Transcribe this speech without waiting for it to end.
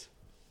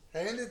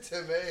Hand it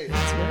to me.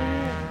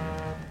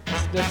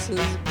 This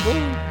is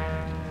boom.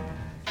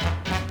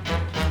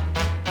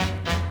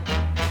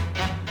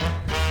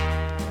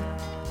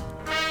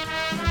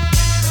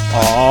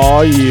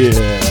 Oh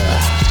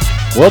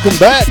yeah! Welcome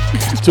back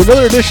to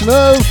another edition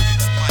of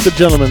The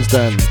Gentleman's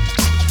Den.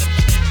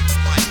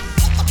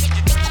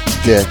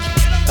 Dick.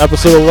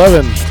 Episode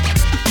 11.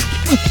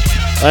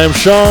 I am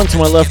Sean. To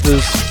my left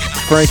is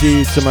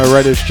Frankie. To my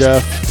right is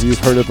Jeff. You've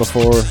heard it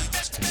before.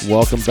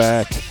 Welcome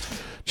back.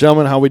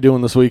 Gentlemen, how we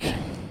doing this week?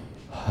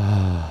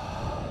 That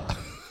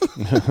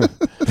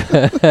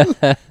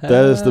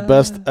is the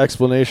best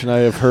explanation I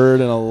have heard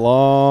in a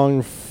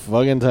long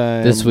fucking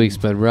time. This week's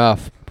been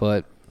rough,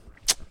 but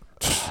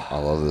I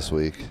love this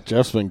week.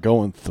 Jeff's been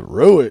going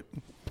through it.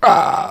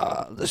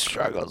 the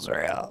struggles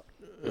are out.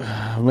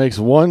 Makes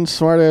one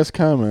smart-ass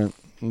comment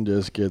and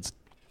just gets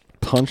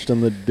punched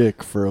in the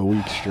dick for a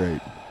week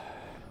straight.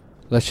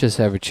 Let's just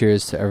have a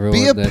cheers to everyone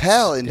Be a that's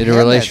pal and in a hand that to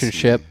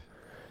relationship. me.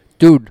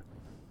 Dude,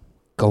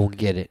 go and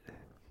get it.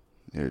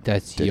 You're a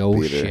That's dick yo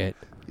beater. shit.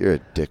 You're a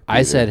dick beater.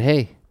 I said,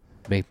 hey,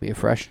 make me a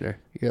freshener.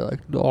 You're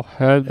like, no,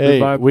 hand me Hey,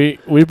 my...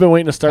 we've been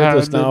waiting to start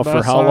this hand me now my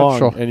for how long,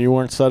 satchel. and you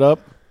weren't set up?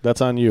 That's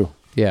on you.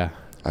 Yeah.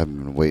 I've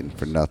been waiting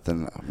for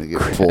nothing. I'm going to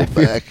get pulled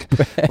back.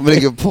 I'm going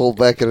to get pulled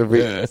back at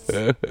every...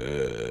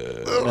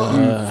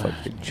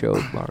 Fucking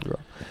choke, Margo.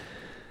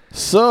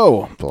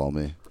 So, Blow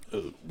me.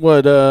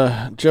 what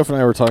Jeff and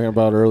I were talking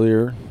about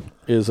earlier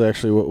is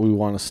actually what we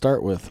want to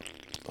start with.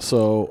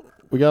 So,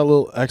 we got a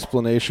little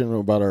explanation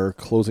about our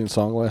closing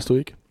song last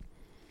week.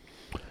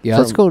 Yeah,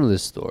 let's go to the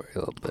story a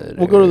little bit.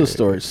 We'll go to the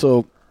story.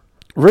 So,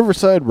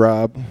 Riverside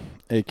Rob,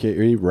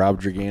 a.k.a.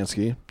 Rob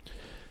Dragansky,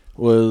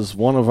 was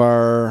one of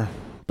our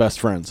best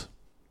friends.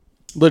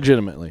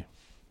 Legitimately.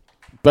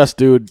 Best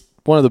dude.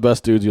 One of the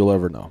best dudes you'll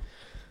ever know.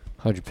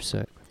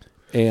 100%.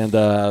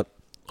 And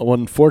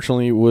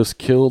unfortunately was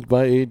killed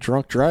by a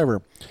drunk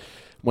driver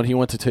when he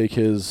went to take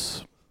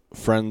his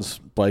friend's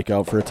bike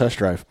out for a test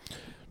drive.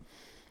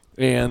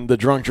 And the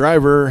drunk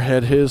driver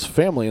had his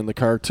family in the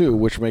car too,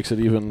 which makes it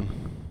even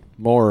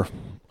more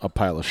a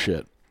pile of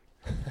shit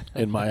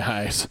in my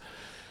eyes.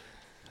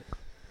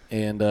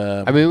 And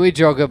I mean, we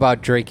joke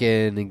about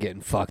drinking and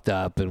getting fucked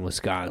up in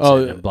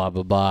Wisconsin and blah,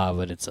 blah, blah,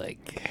 but it's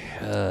like...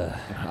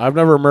 I've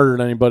never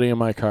murdered anybody in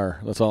my car.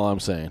 That's all I'm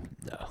saying.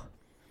 No.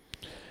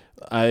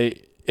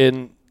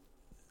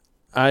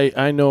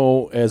 I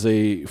know as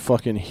a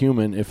fucking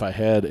human, if I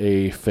had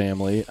a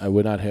family, I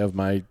would not have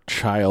my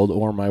child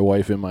or my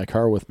wife in my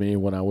car with me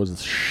when I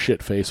was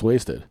shit-faced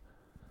wasted.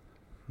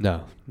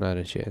 No, not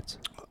a chance.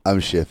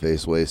 I'm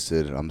shit-faced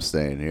wasted, and I'm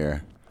staying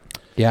here.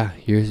 Yeah,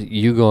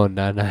 you going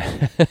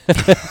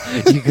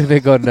 9-9. You're going to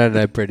go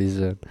 9-9 pretty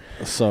soon.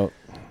 So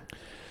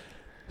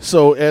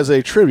as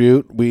a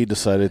tribute, we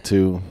decided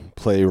to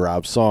play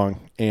Rob's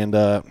song. And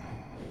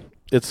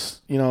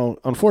it's,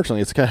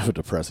 unfortunately, it's kind of a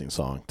depressing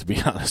song, to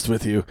be honest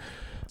with you.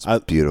 It's a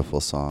beautiful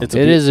song. It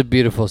is a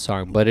beautiful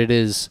song, but it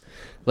is,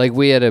 like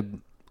we had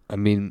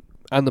on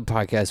the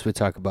podcast, we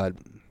talk about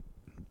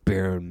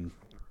beer and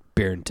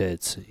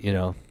tits,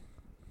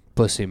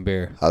 pussy and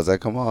beer. How's that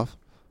come off?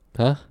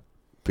 Huh?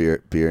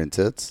 Beer and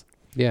tits?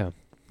 Yeah.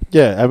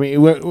 Yeah, I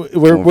mean,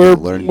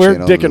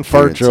 we're dick and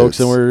fart jokes,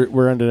 and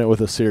we're ending it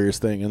with a serious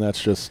thing, and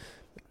that's just,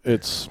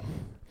 it's...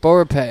 But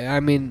we're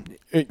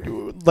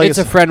it's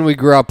a friend we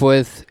grew up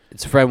with.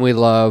 It's a friend we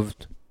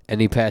loved,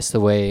 and he passed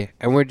away.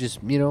 And we're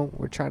just,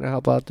 we're trying to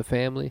help out the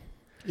family.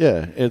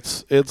 Yeah,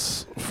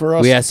 it's for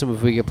us. We asked him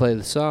if we could play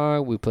the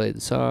song. We played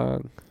the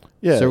song.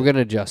 Yeah. So we're going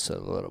to adjust it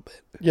a little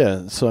bit.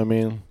 Yeah, so I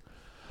mean,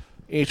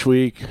 each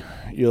week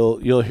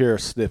you'll hear a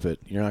snippet.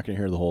 You're not going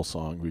to hear the whole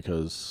song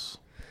because...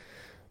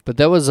 But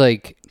that was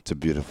like... It's a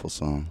beautiful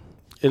song.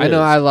 I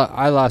know I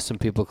lost some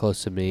people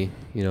close to me,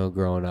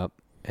 growing up.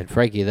 And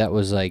Frankie, that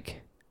was like...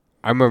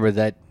 I remember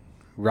that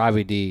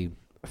Robbie D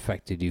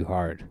affected you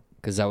hard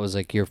because that was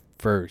like your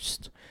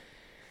first.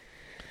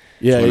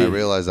 Yeah, when I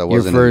realized I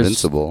wasn't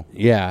invincible.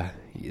 Yeah,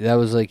 that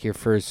was like your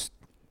first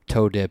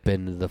toe dip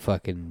into the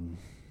fucking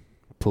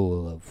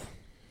pool of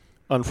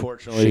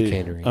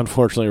chicanery.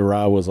 Unfortunately,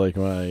 Rob was like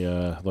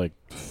my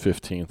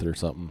 15th or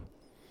something.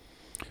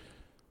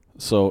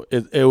 So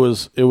it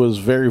was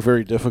very,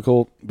 very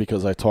difficult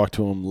because I talked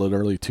to him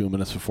literally 2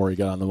 minutes before he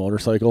got on the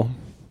motorcycle.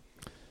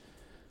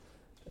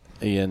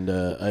 And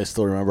I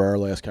still remember our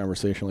last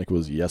conversation like it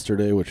was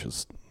yesterday, which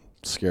is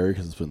scary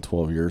because it's been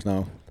 12 years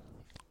now.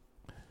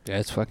 Yeah,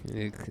 it's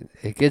fucking...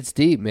 It gets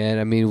deep, man.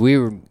 I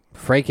mean,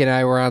 Frank and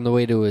I were on the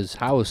way to his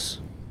house.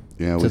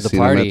 Yeah, we seen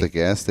him at the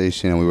gas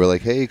station, and we were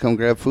like, hey, come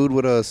grab food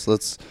with us.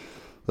 Let's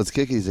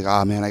kick it. He's like,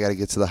 oh, man, I got to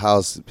get to the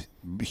house.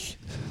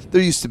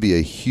 There used to be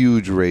a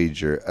huge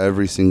rager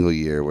every single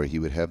year where he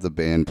would have the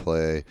band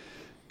play,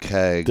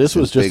 kegs. This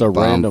was just a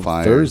random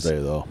Thursday,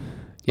 though.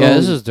 Yeah,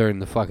 this was during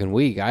the fucking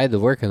week. I had to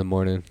work in the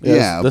morning.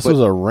 Yeah, this was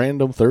a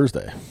random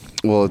Thursday.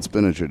 Well, it's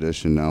been a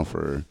tradition now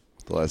for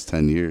the last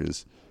 10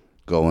 years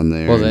going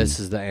there. Well, this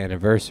is the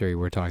anniversary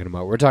we're talking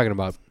about. We're talking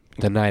about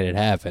The night it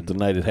happened. The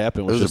night it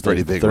happened It was just a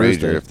pretty big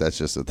Thursday. rager if that's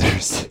just a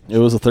Thursday. It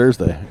was a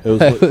Thursday. It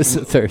was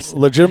a Thursday.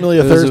 Legitimately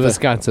a It Thursday. was a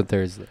Wisconsin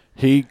Thursday.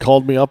 He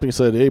called me up and he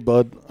said, "Hey,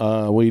 bud, what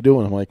are you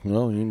doing?" I'm like,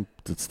 "Well,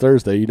 it's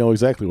Thursday. You know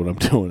exactly what I'm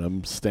doing.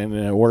 I'm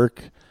standing at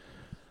work,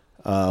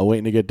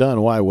 waiting to get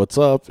done. Why? What's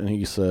up?" And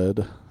he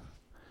said,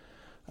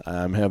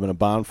 "I'm having a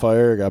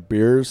bonfire. I got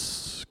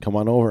beers. Come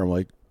on over." I'm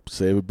like,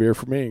 "Save a beer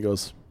for me." He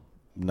goes,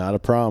 "Not a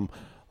problem.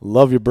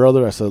 Love you,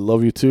 brother." I said,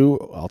 "Love you too.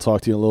 I'll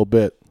talk to you in a little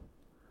bit."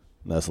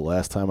 And that's the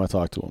last time I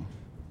talked to him.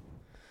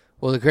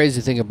 Well, the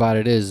crazy thing about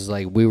it is,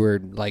 like, we were,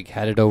 like,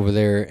 headed over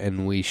there,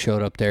 and we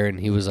showed up there, and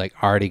he was, like,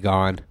 already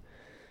gone.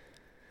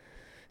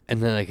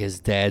 And then, like, his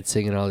dad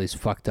singing all these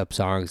fucked up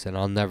songs, and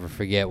I'll never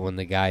forget when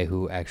the guy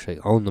who actually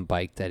owned the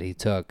bike that he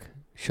took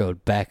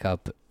showed back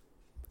up,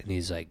 and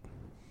he's like,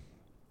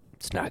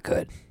 "It's not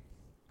good.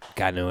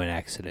 Got into an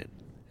accident."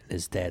 And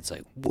his dad's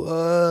like,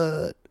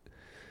 "What?"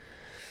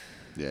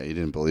 Yeah, you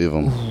didn't believe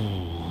him.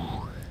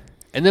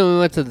 And then we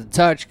went to the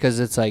touch because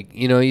it's like,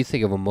 you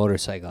think of a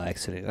motorcycle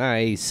accident. All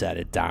right, he set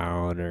it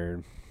down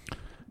or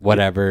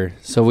whatever.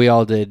 So we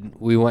all did.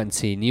 We went and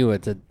seen you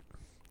at the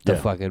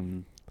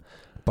fucking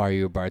bar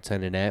you were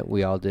bartending at.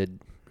 We all did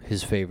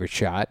his favorite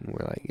shot. And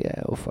we're like,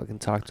 yeah, we'll fucking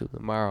talk to him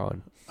tomorrow.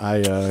 And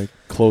I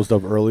closed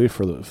up early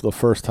for the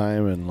first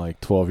time in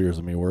like 12 years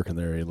of me working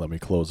there. He let me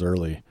close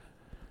early.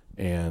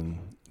 And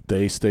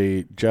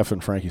Jeff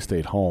and Frankie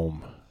stayed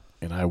home.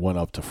 And I went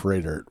up to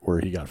Freighter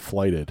where he got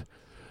flighted.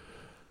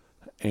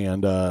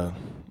 And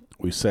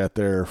we sat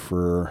there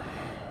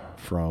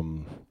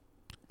I'm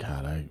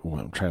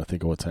trying to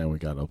think of what time we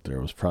got up there.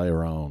 It was probably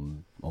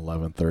around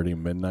 11:30,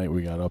 midnight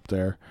we got up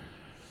there.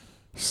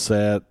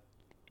 Sat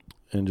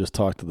and just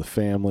talked to the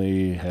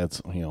family,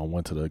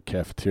 went to the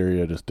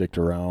cafeteria, just dicked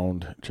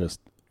around.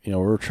 We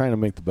were trying to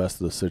make the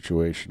best of the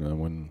situation. And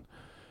when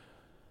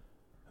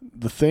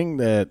the thing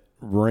that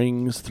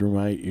rings through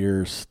my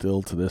ears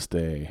still to this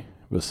day,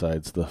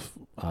 besides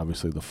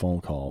obviously the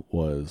phone call,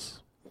 was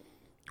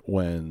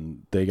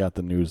when they got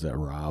the news that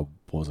Rob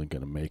wasn't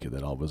going to make it,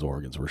 that all of his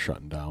organs were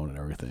shutting down and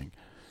everything.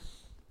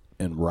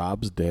 And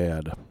Rob's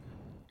dad,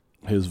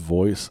 his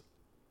voice,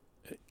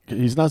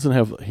 he doesn't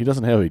have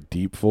a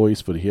deep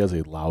voice, but he has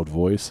a loud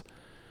voice,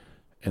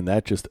 and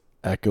that just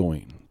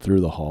echoing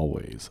through the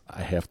hallways.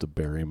 "I have to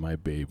bury my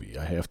baby.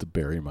 I have to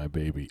bury my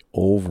baby,"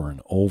 over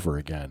and over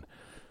again.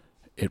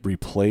 It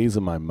replays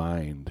in my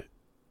mind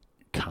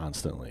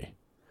constantly.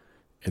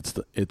 It's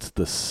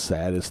the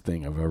saddest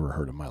thing I've ever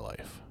heard in my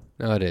life.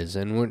 no, it is.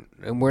 And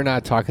we're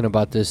not talking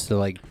about this to,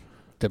 like,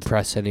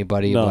 depress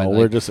anybody. No, but, like,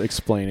 we're just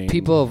explaining.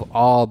 people have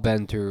all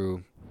been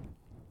through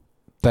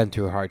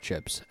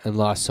hardships and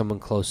lost someone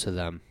close to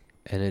them.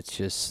 And it's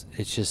just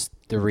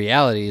the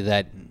reality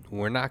that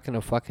we're not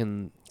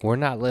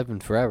living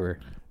forever.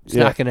 It's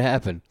not going to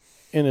happen.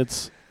 And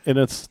it's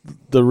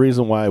the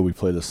reason why we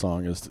play this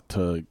song is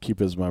to keep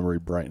his memory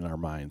bright in our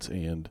minds.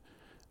 And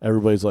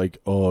everybody's like,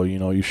 "Oh,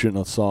 you shouldn't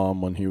have saw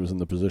him when he was in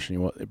the position he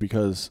was,"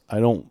 because I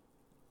don't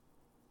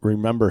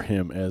remember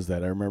him as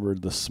that. I remember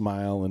the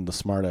smile and the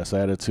smart-ass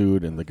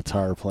attitude and the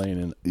guitar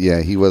playing. And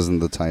yeah, he wasn't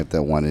the type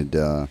that wanted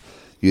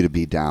you to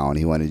be down.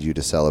 He wanted you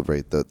to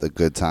celebrate the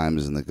good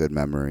times and the good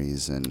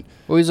memories. And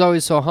well, he's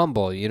always so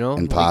humble,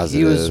 and like, positive.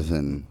 He was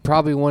and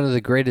probably one of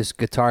the greatest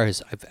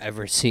guitarists I've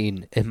ever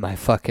seen in my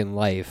fucking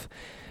life.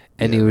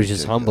 And he was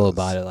just humble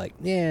about it, like,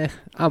 "Yeah,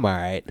 I'm all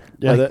right."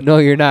 Yeah, like, no,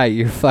 you're not.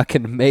 You're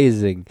fucking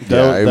amazing.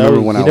 Yeah, I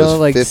remember when I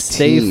was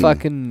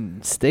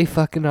 15. Stay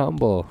fucking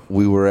humble.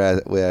 We were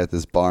at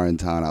this bar in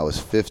town. I was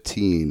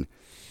 15,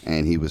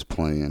 and he was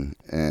playing.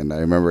 And I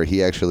remember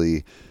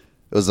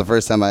it was the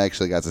first time I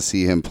actually got to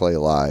see him play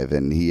live,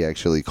 and he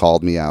actually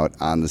called me out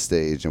on the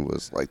stage and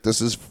was like,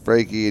 "This is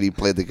Frankie," and he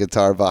played the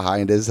guitar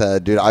behind his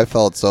head. Dude, I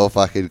felt so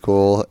fucking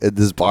cool in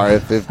this bar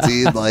at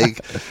 15.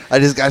 Like, I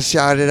just got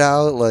shouted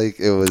out. Like,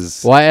 it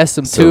was Well, I asked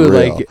him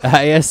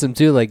surreal.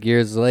 too, like,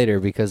 years later,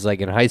 because, like,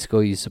 in high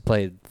school, he used to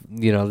play,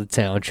 the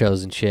talent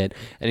shows and shit,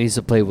 and he used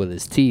to play with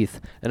his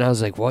teeth. And I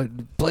was like, "What?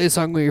 Play a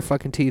song with your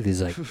fucking teeth?"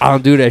 He's like, "I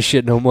don't do that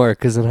shit no more,"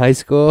 because in high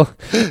school,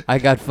 I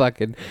got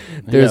fucking,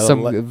 there's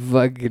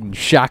fucking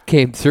shock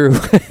came through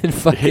and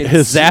fucking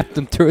zapped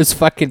him through his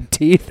fucking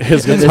teeth.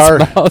 His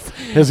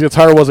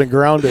guitar wasn't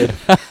grounded.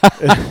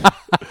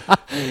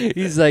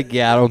 He's like,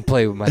 "Yeah, I don't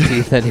play with my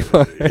teeth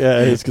anymore."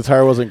 Yeah, his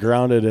guitar wasn't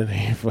grounded, and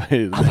he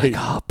played. I'm like,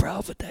 "Oh,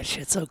 bro, but that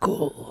shit's so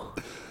cool.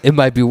 It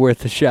might be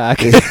worth a shock."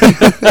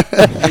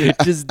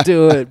 Just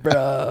do it,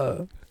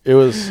 bro. It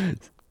was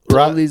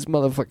blow these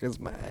motherfuckers'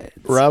 minds.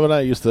 Rob and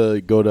I used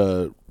to go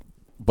to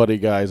Buddy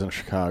Guys in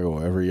Chicago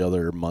every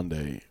other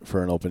Monday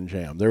for an open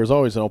jam. There was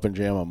always an open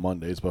jam on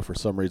Mondays, but for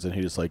some reason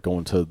he just liked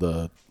going to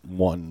the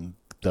one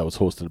that was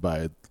hosted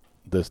by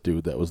this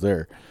dude that was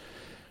there.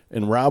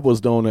 And Rob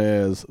was known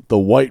as the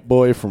white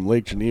boy from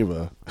Lake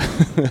Geneva,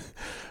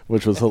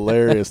 which was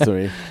hilarious to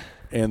me.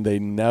 And they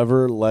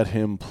never let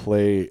him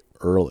play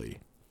early.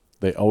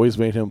 They always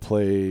made him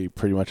play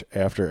pretty much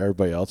after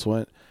everybody else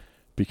went,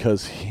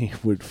 because he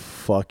would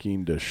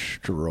fucking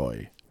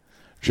destroy.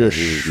 Just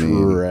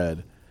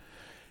shred.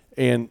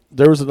 And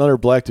there was another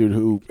black dude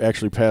who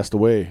actually passed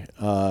away.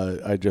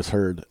 I just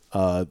heard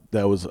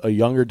that was a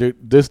younger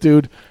dude. This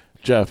dude,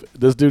 Jeff,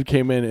 this dude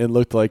came in and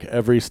looked like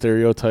every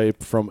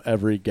stereotype from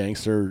every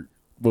gangster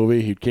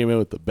movie. He came in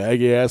with the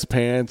baggy ass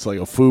pants, like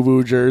a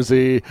FUBU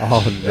jersey.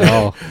 Oh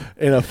no!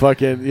 And a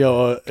fucking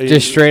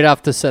just straight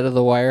off the set of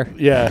The Wire.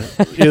 Yeah,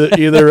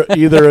 either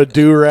a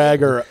do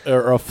rag or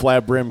a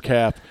flat brim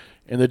cap.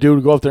 And the dude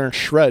would go up there and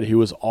shred. He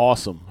was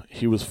awesome.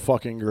 He was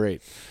fucking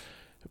great.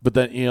 But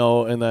then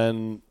and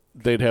then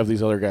they'd have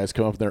these other guys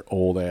come up, and they're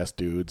old ass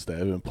dudes that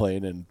have been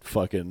playing in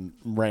fucking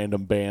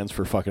random bands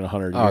for fucking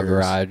 100 years. Oh,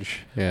 garage.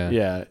 Yeah.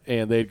 Yeah,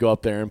 and they'd go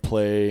up there and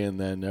play, and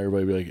then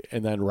everybody would be like,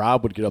 and then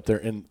Rob would get up there,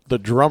 and the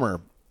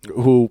drummer,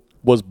 who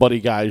was Buddy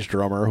Guy's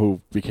drummer,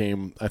 who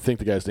became, I think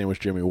the guy's name was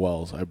Jimmy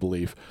Wells, I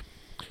believe,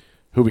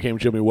 who became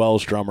Jimmy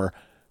Wells' drummer.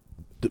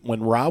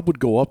 When Rob would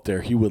go up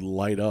there, he would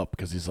light up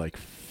because he's like,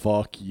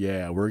 fuck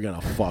yeah, we're going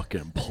to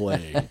fucking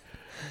play.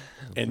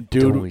 And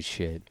dude,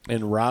 shit.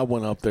 And Rob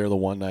went up there the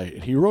one night,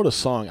 and he wrote a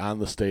song on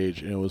the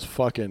stage, and it was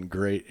fucking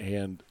great.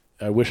 And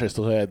I wish I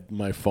still had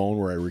my phone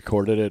where I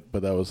recorded it,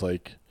 but that was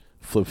like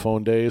flip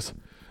phone days.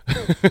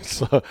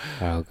 So,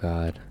 oh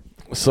God.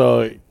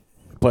 So,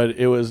 but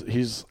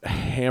he's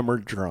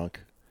hammered drunk,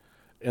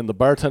 and the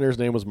bartender's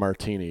name was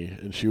Martini,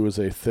 and she was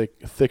a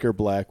thicker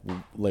black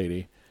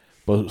lady,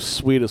 but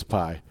sweet as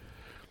pie.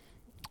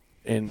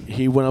 And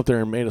he went up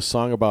there and made a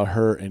song about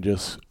her, and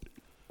just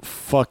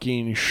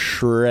fucking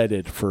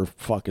shredded for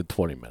fucking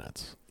 20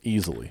 minutes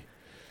easily.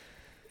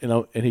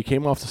 And he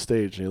came off the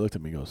stage and he looked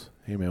at me and goes,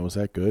 "Hey man, was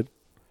that good?"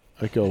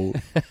 I go,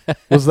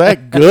 "Was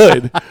that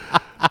good?"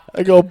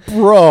 I go,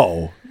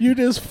 "Bro, you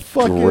just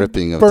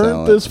fucking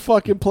burnt this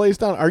fucking place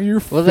down. Are your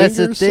fingers that's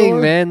the thing,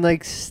 sore?" man.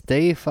 Like,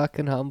 stay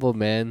fucking humble,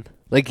 man.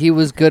 Like, he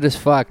was good as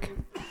fuck.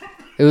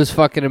 It was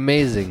fucking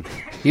amazing.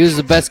 He was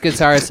the best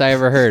guitarist I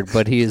ever heard,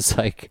 but he is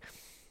like,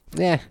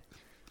 yeah,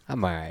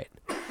 I'm all right.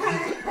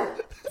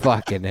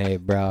 Fucking hey,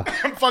 bro.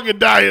 I'm fucking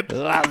dying.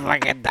 I'm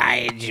fucking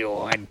dying,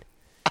 Sean.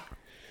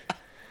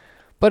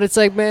 But it's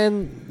like,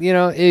 man,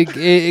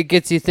 it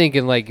gets you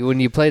thinking. Like, when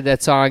you played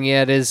that song,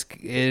 yeah, it is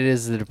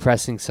the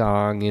depressing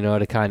song,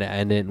 to kind of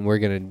end it, and we're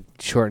gonna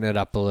shorten it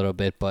up a little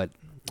bit. But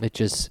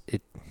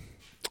it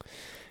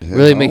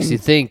really makes you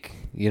think.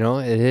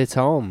 It hits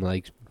home.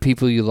 Like,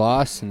 people you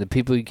lost and the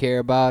people you care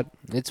about.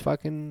 It's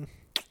fucking.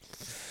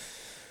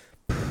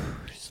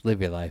 Just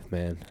live your life,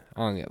 man. I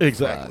don't give a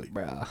fuck,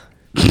 bro.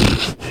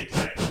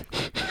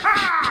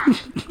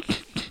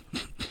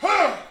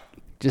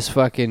 Just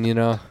fucking,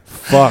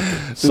 Fuck.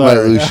 Sorry.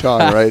 Might lose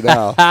Sean right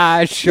now.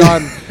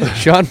 Sean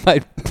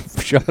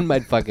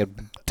might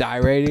fucking die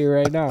right here,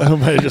 right now. I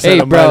might just had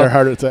a minor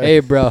heart attack. Hey,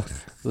 bro,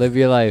 live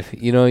your life.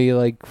 You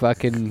like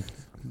fucking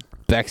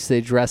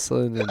backstage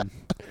wrestling, and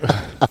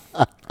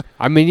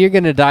I mean, you're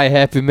gonna die a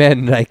happy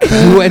man. Like,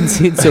 you went and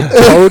seen some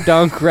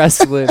podunk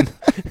wrestling.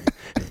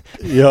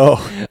 Yo,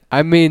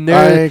 I mean,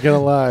 I ain't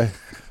gonna lie.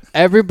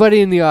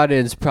 Everybody in the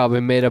audience probably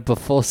made up a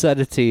full set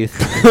of teeth.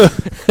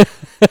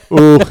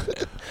 Ooh,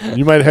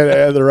 you might have to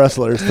add the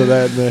wrestlers to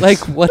that mix. Like,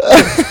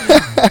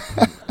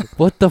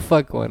 what the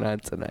fuck went on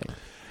tonight?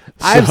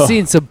 I've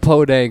seen some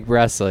podunk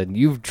wrestling.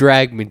 You've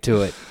dragged me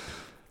to it.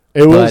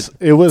 It was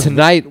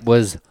tonight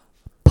was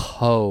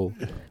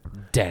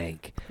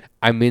podunk.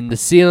 I mean, the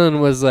ceiling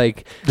was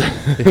like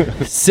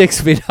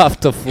 6 feet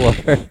off the floor.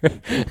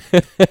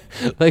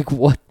 Like,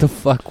 what the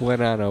fuck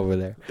went on over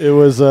there? It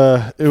was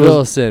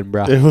Wilson,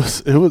 bro. It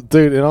was,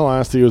 dude. In all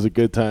honesty, it was a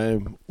good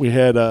time. We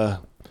had the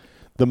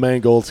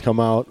Mangolds come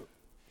out,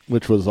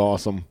 which was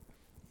awesome.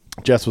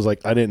 Jess was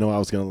like, "I didn't know I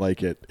was gonna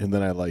like it," and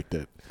then I liked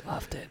it.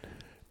 Loved it.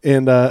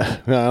 And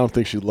I don't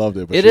think she loved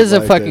it. But it is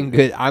a fucking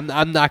good.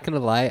 I'm not gonna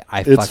lie.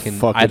 I don't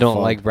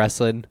fun. Like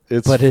wrestling,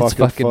 but it's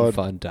fucking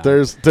fun. Dog.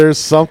 There's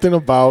something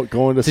about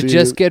going to see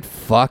just get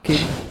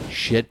fucking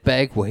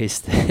shitbag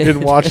wasted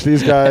and watch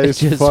these guys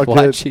just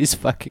watch these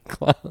fucking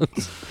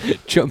clowns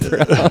jump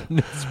around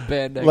and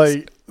spandex.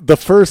 Like, the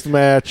first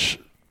match,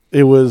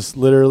 it was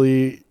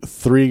literally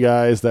 3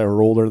 guys that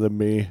were older than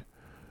me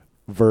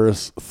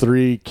versus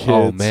 3 kids.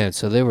 Oh man,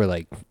 so they were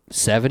like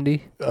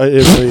 70 at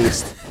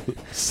least.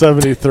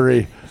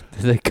 73.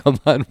 Did they come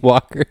on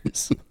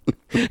walkers?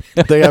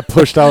 They got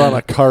pushed out on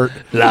a cart.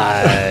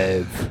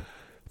 Live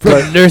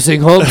from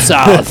Nursing Home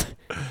South.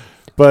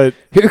 But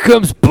here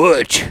comes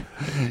Butch.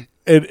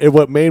 And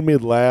what made me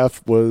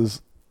laugh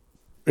was,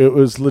 it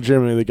was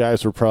legitimately, the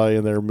guys were probably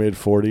in their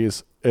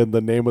mid-40s, and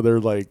the name of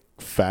their like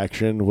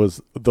faction was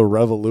the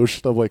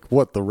Revolution. I'm like,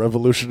 what, the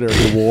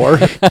Revolutionary War? I'm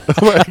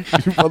like,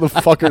 you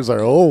motherfuckers are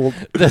old.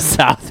 The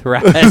South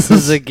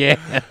rises again.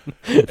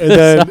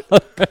 And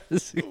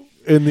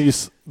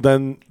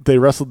then they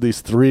wrestled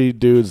these 3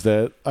 dudes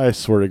that I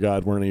swear to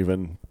God weren't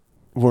even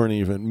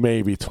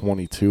maybe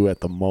 22 at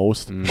the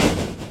most.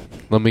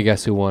 Let me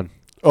guess who won.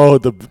 Oh,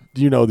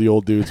 the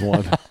old dudes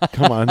won.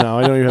 Come on now,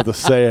 I don't even have to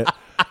say it.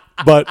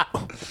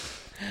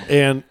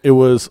 And it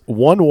was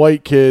one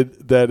white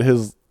kid that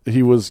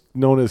he was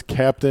known as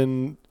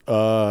Captain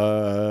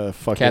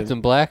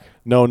Captain Black?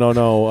 No,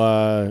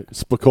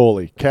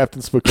 Spicoli.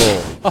 Captain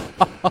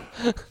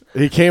Spicoli.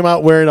 He came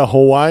out wearing a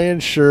Hawaiian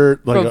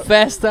shirt. From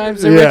Fast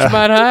Times at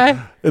Richmond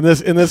High? And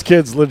this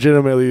kid's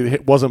legitimately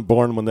wasn't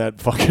born when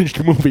that fucking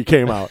movie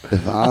came out.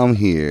 If I'm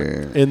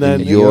here and then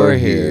you're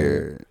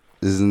here,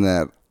 isn't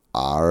that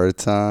our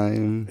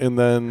time? And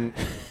then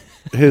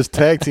his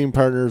tag team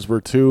partners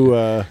were two,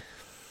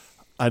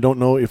 I don't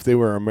know if they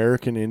were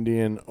American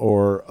Indian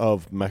or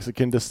of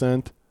Mexican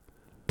descent.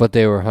 But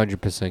they were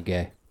 100%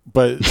 gay.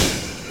 But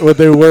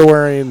they were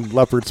wearing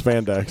leopard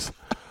spandex.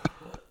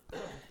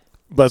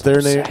 But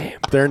their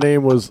team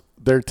name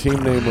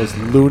was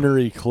Lunar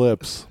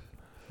Eclipse,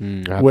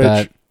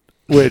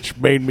 which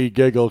made me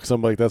giggle because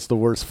I'm like, that's the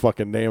worst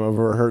fucking name I've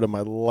ever heard in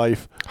my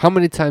life. How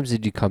many times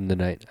did you come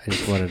tonight? I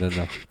just wanted to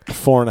know.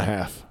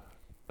 4.5.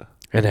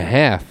 And a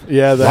half.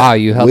 Yeah. Wow,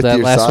 you held that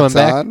last one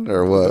back, on,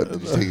 or what?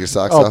 Did you take your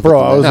socks off? off?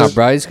 Bro,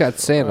 bro, he's got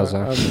sandals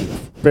on.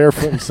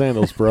 Barefoot and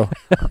sandals, bro.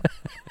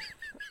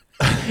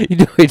 You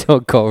know he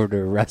don't go over to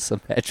a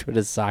wrestling match with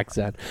his socks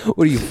on.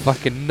 What are you,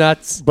 fucking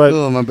nuts? But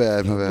my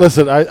bad.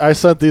 Listen, I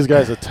sent these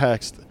guys a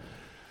text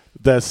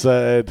that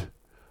said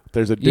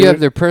there's a dude. You have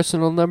their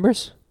personal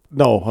numbers?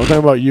 No, I'm talking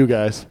about you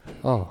guys.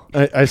 Oh.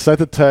 I sent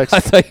the text. I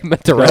thought you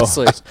meant the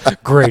wrestlers.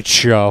 Great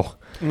show.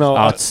 No.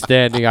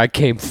 Outstanding. I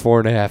came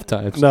 4.5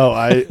 times. No,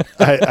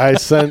 I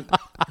sent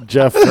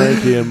Jeff,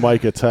 Frankie, and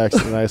Mike a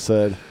text, and I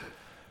said,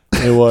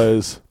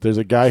 there's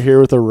a guy here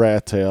with a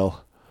rat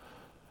tail.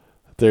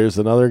 There's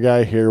another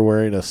guy here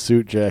wearing a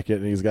suit jacket,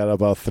 and he's got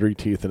about 3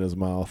 teeth in his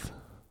mouth.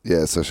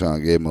 Yeah, so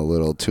Sean gave him a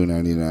little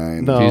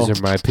 $2.99. No. These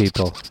are my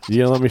people. You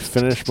gonna let me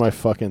finish my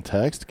fucking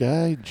text,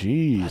 guy?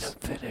 Jeez.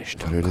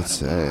 Finished. What did it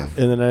say?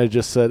 And then I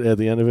just said, at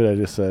the end of it, I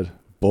just said,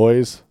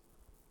 boys,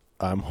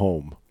 I'm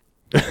home.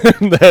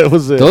 That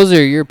was it. Those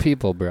are your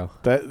people, bro.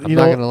 I'm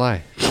not going to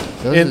lie.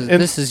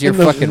 This is your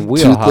fucking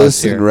wheelhouse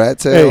Toothless here. and rat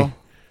tail? Hey,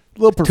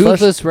 little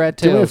Toothless rat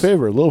tails. Do me a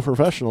favor. A little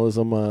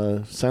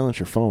professionalism. Silence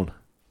your phone.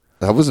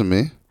 That wasn't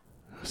me.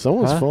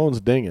 Someone's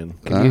phone's dinging.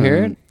 Can you hear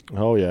it?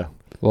 Oh, yeah.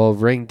 Well,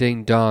 ring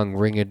ding dong,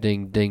 ring a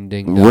ding ding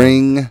ding dong.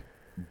 Ring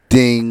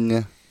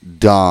ding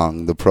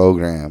dong, the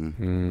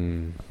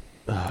program.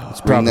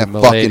 It's Ring probably that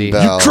Milady. fucking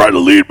bell. You trying to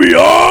lead me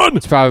on?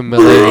 It's probably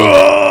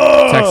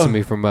Milady texting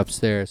me from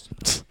upstairs.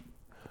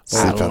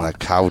 Sleep on the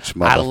couch,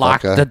 motherfucker. I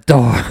locked the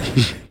door.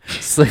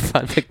 Sleep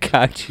on the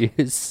couch, you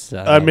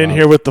son. I'm in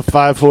here with the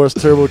 5-horse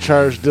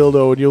turbocharged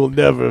dildo, and you'll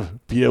never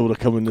be able to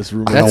come in this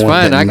room. That's I don't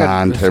fine. want I the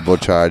got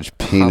non-turbocharged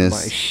penis. Oh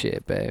my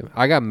shit, babe.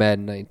 I got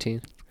Madden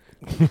 19.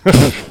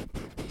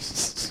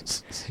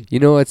 You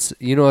know what's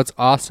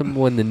awesome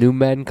when the new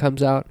Madden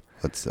comes out?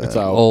 What's that? It's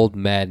out. Old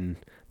Madden.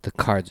 The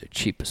cards are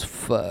cheap as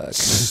fuck.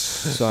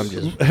 So I'm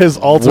just his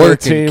ultimate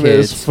working team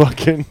kids. is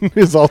fucking.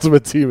 His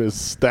ultimate team is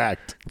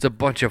stacked. It's a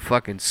bunch of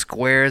fucking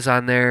squares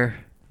on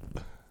there.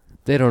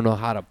 They don't know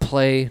how to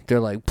play. They're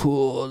like,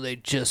 pool. They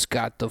just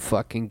got the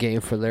fucking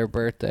game for their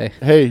birthday.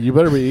 Hey, you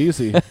better be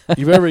easy.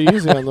 You better be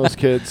easy on those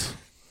kids.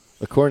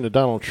 According to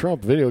Donald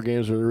Trump, video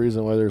games are the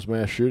reason why there's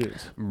mass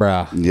shootings.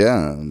 Bruh.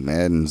 Yeah,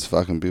 Madden's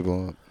fucking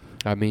people up.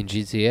 I mean,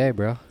 GTA,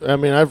 bro. I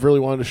mean, I've really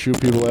wanted to shoot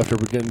people after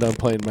we're getting done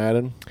playing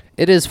Madden.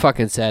 It is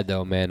fucking sad,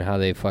 though, man, how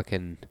they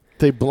fucking...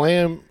 They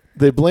blame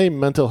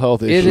mental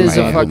health issues. It is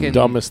on a fucking...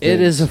 dumbest things. It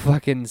is a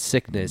fucking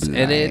sickness.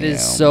 And it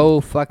is so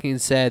fucking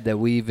sad that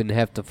we even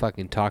have to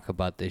fucking talk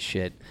about this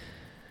shit.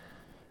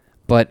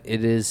 But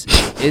it is...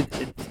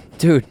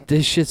 Dude,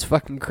 this shit's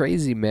fucking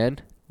crazy, man.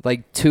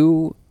 Like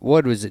 2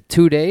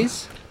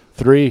 days?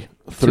 Three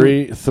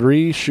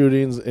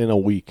shootings in a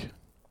week.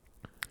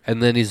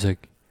 And then he's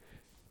like,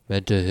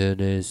 mental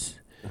illness.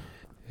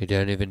 We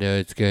don't even know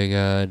what's going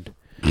on.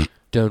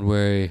 Don't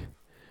worry.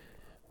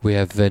 We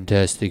have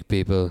fantastic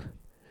people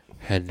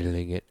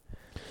handling it.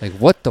 Like,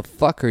 what the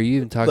fuck are you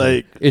even talking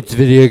about? It's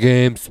video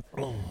games.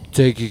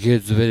 Take your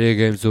kids' video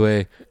games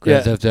away.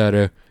 Grand Theft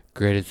Auto.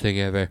 Greatest thing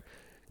ever.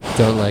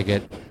 Don't like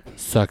it.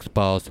 Sucks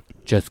balls.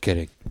 Just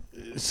kidding.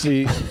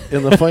 See,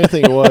 and the funny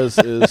thing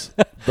is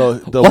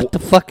what the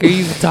fuck are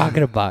you even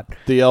talking about?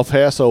 The El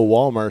Paso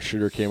Walmart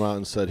shooter came out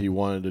and said he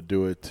wanted to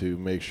do it to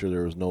make sure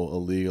there was no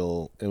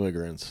illegal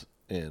immigrants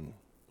in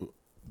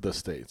the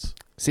states.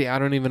 See, I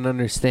don't even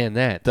understand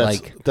that. That's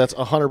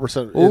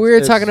 100%. Well, we were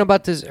talking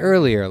about this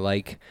earlier.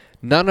 Like,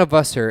 none of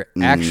us are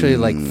actually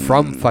like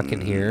from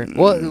fucking here.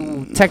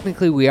 Well,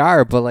 technically we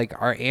are, but like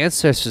our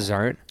ancestors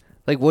aren't.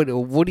 Like, what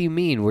do you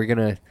mean we're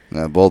gonna?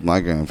 Both my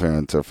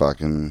grandparents are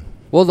fucking.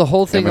 Well, the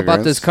whole thing immigrants.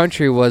 about this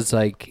country was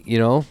like,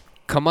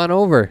 come on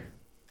over.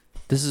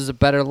 This is a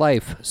better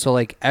life. So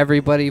like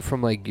everybody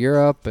from like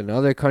Europe and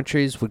other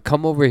countries would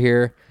come over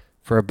here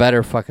for a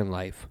better fucking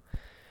life.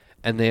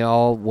 And they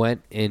all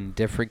went in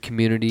different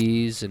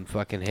communities and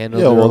fucking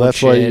handled their own that's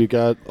shit. why you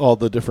got all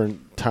the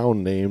different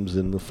town names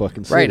in the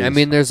fucking cities. Right. I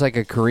mean, there's like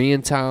a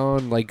Korean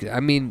town. Like,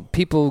 I mean,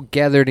 people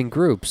gathered in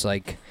groups.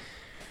 Like,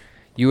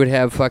 you would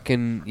have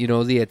fucking,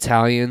 the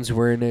Italians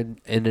were in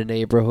a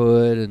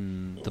neighborhood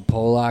and the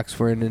Polacks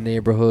were in a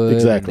neighborhood.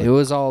 Exactly. It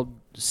was all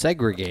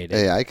segregated.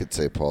 Hey, I could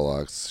say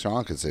Polacks.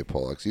 Sean could say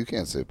Polacks. You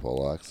can't say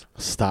Polacks.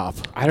 Stop.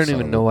 I don't Son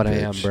even of know a what I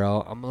bitch. am,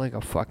 bro. I'm like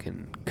a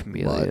fucking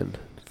chameleon.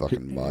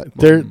 fucking mutt.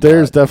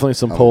 There's definitely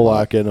some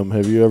Polak in him.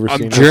 Have you ever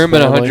seen? I'm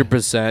German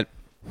 100%.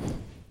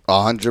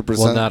 100%.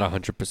 Well, not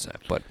 100%,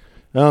 but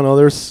I don't know.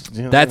 There's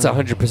that's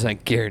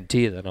 100%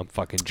 guarantee that I'm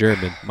fucking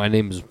German. My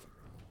name is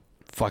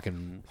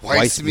fucking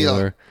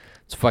Weissmuller.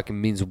 It fucking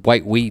means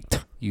white wheat.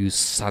 You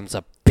sons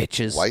of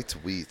bitches. White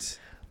wheat.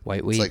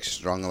 White wheat. It's like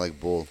strong like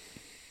bull.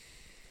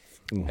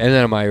 And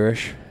then I'm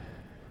Irish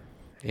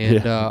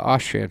and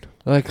Austrian.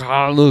 Like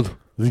Arnold.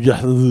 I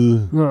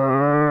don't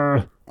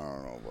know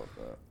about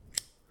that.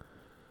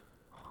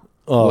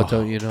 Oh. What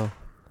don't you know?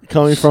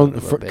 Coming from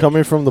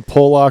the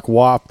Polak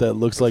wop that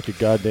looks like a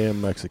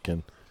goddamn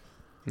Mexican.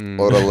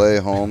 Orale,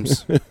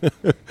 Holmes.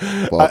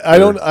 I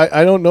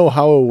don't know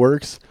how it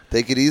works.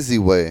 Take it easy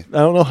way. I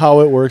don't know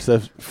how it works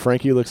that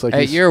Frankie looks like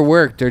At your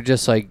work, they're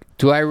just like,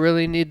 do I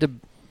really need to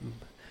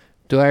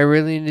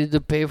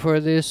pay for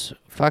this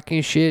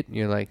fucking shit? And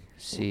you're like,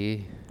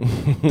 see.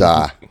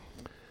 Da.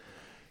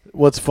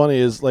 What's funny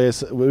is, like I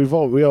said,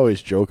 we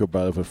always joke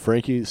about it, but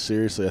Frankie,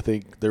 seriously, I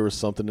think there was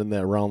something in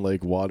that Round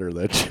Lake water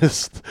that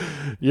just,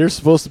 you're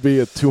supposed to be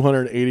a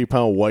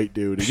 280-pound white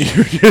dude, and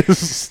you're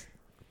just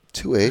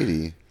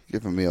 280,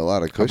 giving me a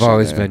lot of cushion. I've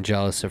always there. been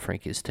jealous of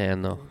Frankie's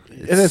tan, though.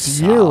 And it's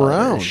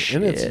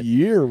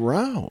year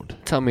round.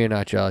 Tell me you're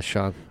not jealous,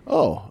 Sean.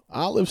 Oh,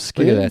 olive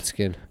skin. Look at that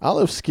skin.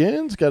 Olive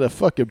skin's got a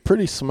fucking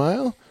pretty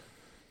smile.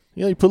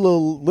 Yeah, you put a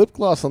little lip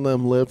gloss on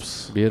them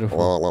lips.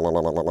 Beautiful.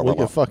 We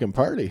can fucking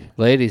party.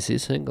 Ladies,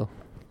 he's single.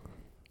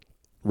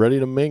 Ready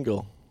to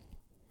mingle.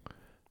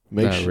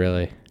 Not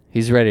really.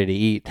 He's ready to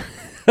eat.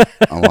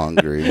 I'm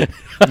hungry.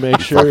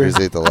 Make sure. Fuckers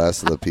ate the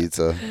last of the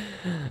pizza.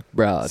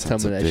 Bro,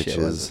 Sons tell me of that shit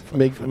bitches.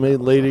 was.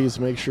 Ladies,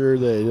 make sure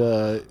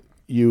that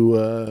you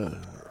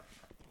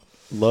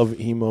love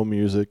emo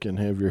music and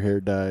have your hair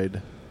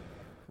dyed.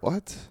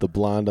 What? The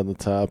blonde on the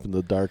top and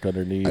the dark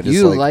underneath. I just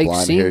You like like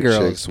blonde-haired scene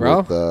girls, chicks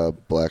bro.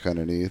 with black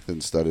underneath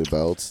and studded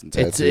belts and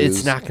tattoos.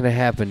 It's not gonna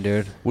happen,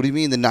 dude. What do you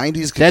mean? The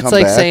 90s could That's come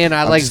like back? saying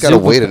I like just gotta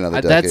Zuba. wait another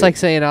decade. That's like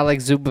saying I like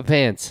Zuba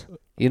pants.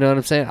 You know what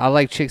I'm saying? I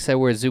like chicks that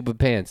wear Zuba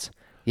pants.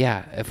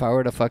 Yeah, if I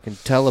were to fucking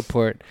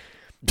teleport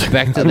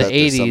back to I the bet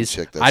there's some 80s,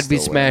 chick that's I'd be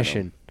still wearing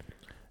smashing.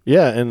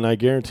 Yeah, and I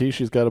guarantee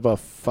she's got about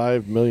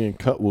 5 million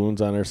cut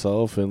wounds on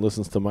herself and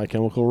listens to My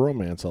Chemical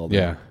Romance all day.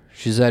 Yeah,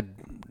 she's at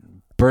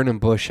Burning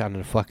Bush on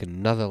a fucking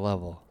another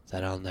level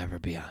that I'll never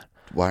be on.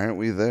 Why aren't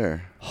we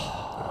there?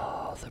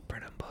 Oh, the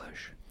Burning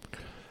Bush.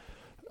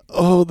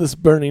 Oh, this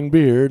burning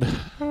beard.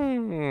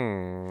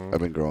 I've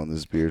been growing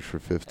this beard for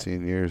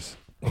 15 years.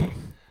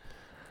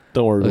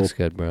 Don't worry. Looks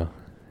good, bro.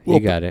 we'll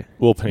You got it.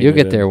 We'll paint You'll it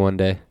get in. there one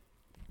day.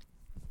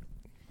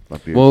 My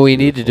beard's What we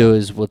need to beautiful. do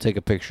is we'll take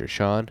a picture,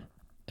 Sean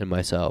and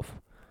myself,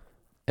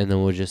 and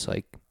then we'll just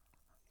like,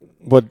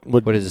 What is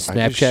it, I just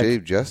Snapchat?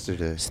 shaved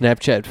yesterday.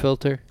 Snapchat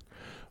filter?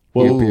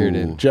 Well, Your beard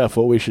in. Jeff,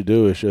 what we should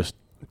do is just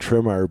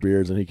trim our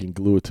beards and he can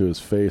glue it to his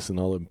face and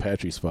all them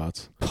patchy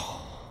spots.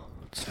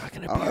 It's not I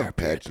gonna don't be our have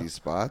beard. patchy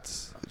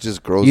spots. It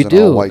just grows You in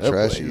do. all white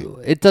trashy.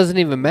 It doesn't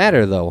even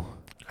matter though.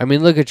 I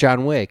mean, look at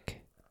John Wick.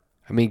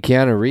 I mean,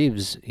 Keanu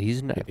Reeves.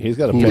 He's not. He's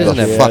got a He patchy doesn't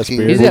have ass fucking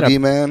beard. He's got a-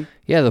 boogeyman.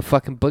 Yeah, the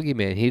fucking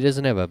boogeyman. He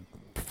doesn't have a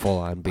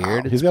full-on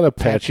beard. He's It's got a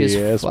patchy as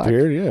patchy ass fuck.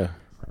 beard, yeah.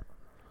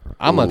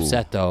 I'm Ooh.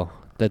 upset though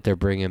that they're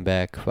bringing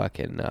back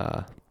fucking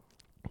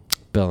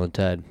Bill and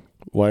Ted.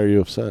 Why are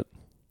you upset?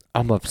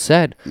 I'm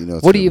upset. You know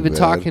it's What are gonna you be even bad.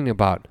 talking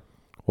about?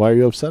 Why are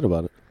you upset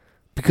about it?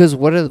 Because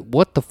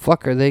what the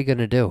fuck are they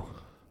gonna do?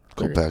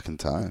 Go back in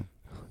time.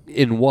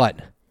 In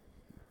what?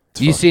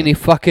 It's You see any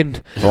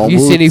fucking? Phone You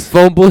see any booths?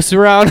 phone booths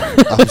around?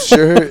 I'm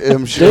sure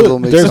they'll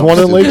make There's one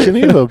in something Lake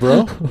stupid. Geneva,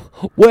 bro.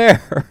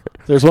 Where?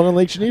 There's one in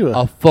Lake Geneva.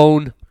 A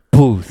phone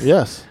booth.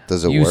 Yes.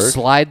 Does it You work?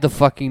 slide the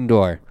fucking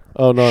door.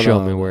 Oh, no, Show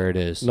no. me where it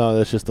is. No,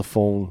 that's just the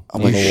phone.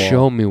 I'm You on the wall.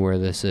 show me where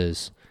this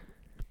is.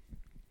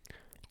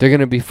 They're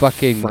gonna be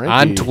fucking on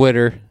Frankie.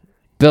 Twitter.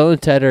 Bill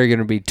and Ted are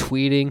gonna be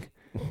tweeting.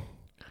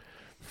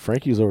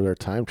 Frankie's over there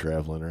time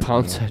traveling right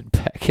Pound now. said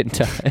back in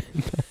time.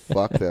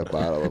 Fuck that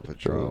bottle of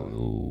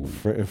Patron.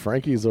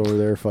 Frankie's over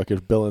there fucking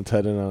Bill and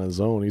Ted in on his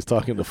own. He's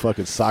talking to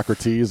fucking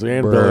Socrates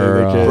and Bro.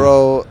 Billy the Kid.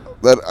 Bro,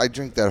 I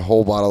drink that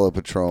whole bottle of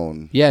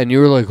Patron. Yeah, and you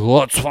were like,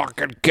 "Let's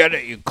fucking get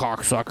it, you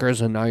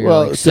cocksuckers!" And now you're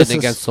Well, like sitting this is-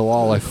 against the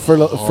wall, like For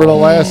the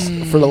last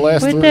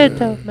But three, that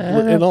don't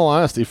matter. in all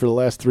honesty, for the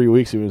last 3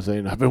 weeks, he was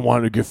saying, "I've been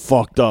wanting to get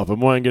fucked up.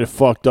 I'm wanting to get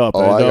fucked up. Oh,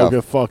 I I don't got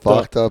get fucked up."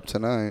 fucked up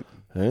tonight.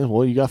 Eh,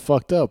 well, you got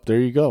fucked up. There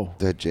you go.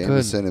 That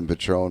Jameson and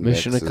Patron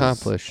mission mix is-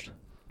 accomplished.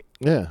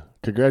 Yeah,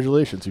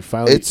 congratulations. You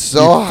finally. It's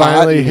so you hot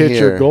finally in hit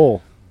your here.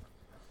 goal.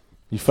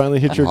 You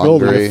finally hit your I'm goal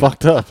to hungry. get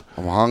fucked up.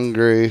 I'm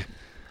hungry.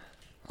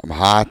 I'm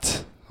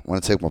hot. I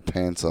want to take my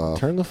pants off.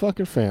 Turn the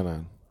fucking fan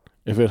on.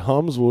 If it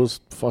hums, we'll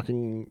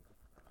fucking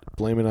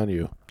blame it on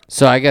you.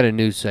 So I got a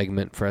new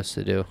segment for us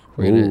to do.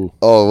 Ooh.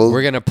 Oh, well,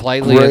 We're gonna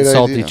politely great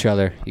insult idea. each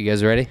other. You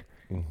guys ready?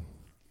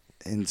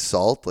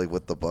 insult like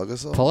with the bug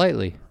assault.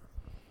 Politely.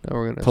 No,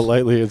 we're gonna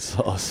Politely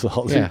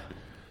assault. Yeah.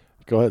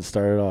 Go ahead,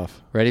 start it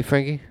off. Ready,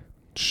 Frankie?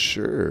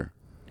 Sure.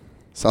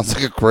 Sounds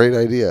like a great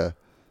idea.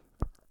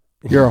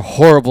 You're a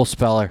horrible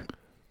speller.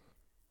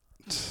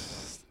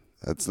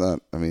 That's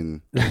not. I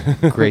mean,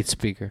 Great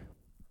speaker.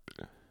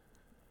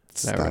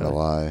 It's not a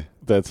lie.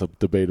 That's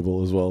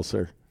debatable as well,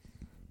 sir.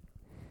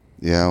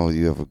 Yeah, well,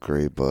 you have a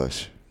gray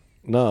bush.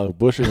 No, the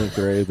bush isn't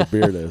gray. The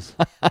beard is.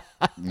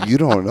 You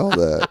don't know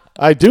that.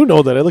 I do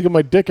know that. I look at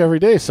my dick every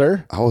day,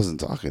 sir. I wasn't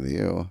talking to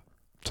you. I'm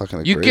talking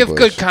to You gray give bush.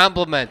 good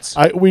compliments.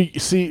 I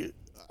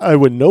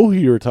would know who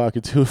you were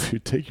talking to if you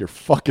take your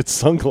fucking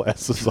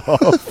sunglasses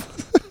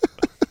off.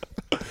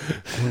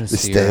 I want to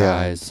see your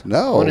eyes.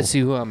 No. I want to see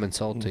who I'm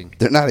insulting.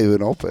 They're not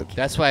even open.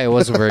 That's why it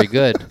wasn't very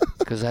good,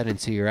 because I didn't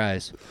see your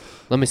eyes.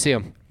 Let me see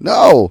them.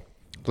 No.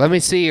 Let me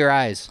see your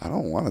eyes. I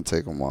don't want to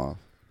take them off.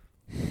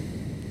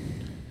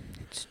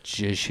 It's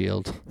Jizz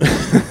Shield.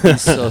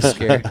 He's so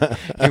scared.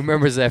 He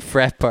remembers that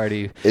frat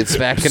party. It's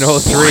back in 03.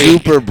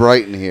 super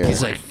bright in here.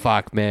 He's like,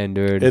 fuck, man,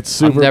 dude. It's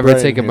super I'm never bright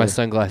in taking my here.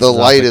 sunglasses The off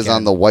light is again.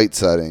 on the white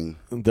setting.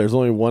 There's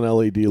only one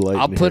LED light.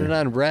 I'll in put here. it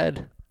on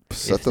red.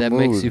 Set If the that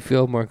mood. makes you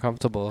feel more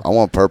comfortable. I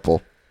want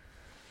purple.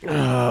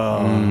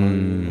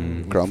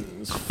 Mm.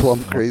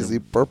 Plum crazy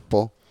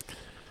purple.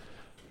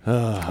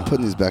 I'm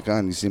putting these back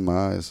on. You see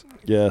my eyes.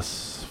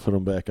 Yes, put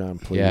them back on,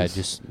 please. Yeah,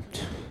 just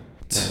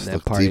that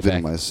Look party deep back.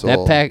 in my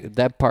soul.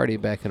 That party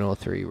back in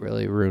 03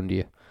 really ruined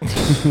you.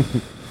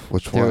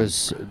 Which There one?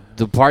 was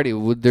the party.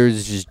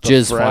 There's just The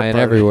jizz frat flying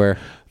party. everywhere,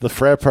 The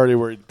frat party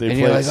where they and played.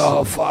 you're like,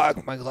 "Oh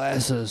fuck, my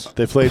glasses!"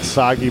 They played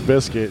Soggy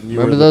Biscuit, and you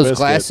Remember were the those biscuit.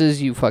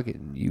 glasses? You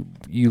fucking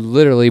you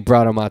literally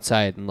brought them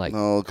outside and like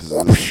No, because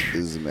this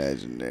is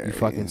imaginary. you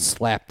fucking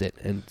slapped it,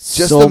 and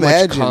Just so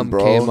imagine, much cum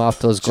bro. came off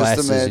those Just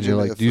glasses, and you're imagine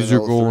like, if "These in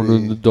are going 03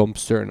 in the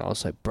dumpster," and I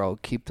was like, "Bro,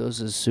 keep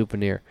those as a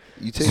souvenir."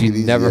 You So take you it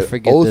easy. never At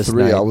forget this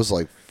 03, night. I was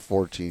like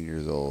 14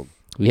 years old,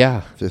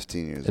 Yeah,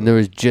 15 years and old. there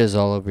was jizz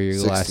all over your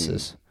 16.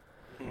 glasses,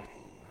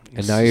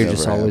 and now you're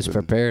just Never always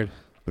happened. prepared.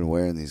 Been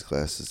wearing these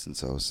glasses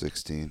since I was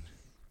 16.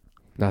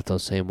 Not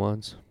those same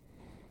ones.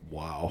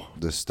 Wow.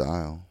 This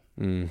style.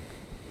 Mm.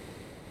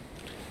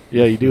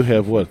 Yeah, you do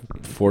have,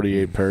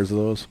 48 pairs of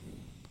those?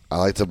 I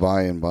like to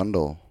buy in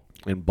bundles.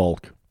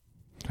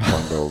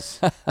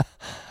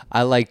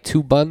 I like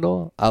to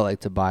bundle. I like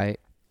to buy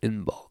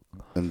in bulk.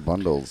 In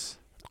bundles.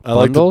 I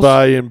like to Bundles?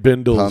 buy in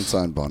bindles. Pound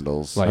sign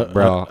bundles. Like,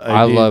 bro,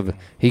 I I need- love.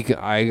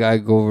 I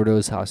go over to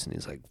his house and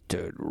he's like,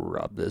 "Dude,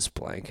 rub this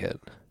blanket,"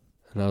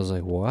 and I was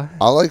like, "What?"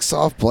 I like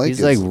soft blankets.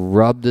 He's like,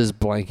 "Rub this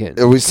blanket."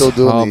 Are we still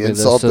doing Tell the me this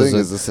insult thing? isn't-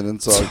 Is this an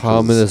insult?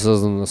 Tell me 'Cause this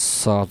isn't the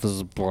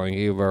softest blanket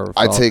you've ever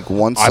I felt. take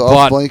one I soft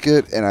bought-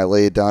 blanket and I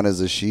lay it down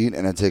as a sheet,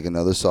 and I take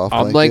another soft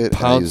I'm blanket. like and I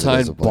pound use it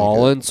as sign a blanket.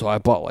 balling, so I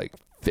bought like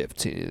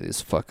 15 of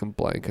these fucking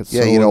blankets.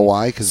 Yeah, so you know when-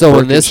 why? Because So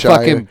when this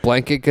fucking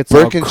blanket gets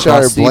all Berkshire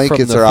crusty blankets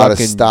from the are out of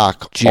fucking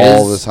stock jizz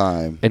all the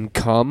time. and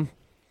cum,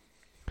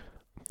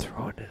 I'm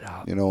throwing it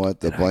out. You know what?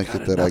 The And I blanket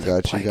got that I another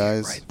got you blanket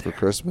guys right for there.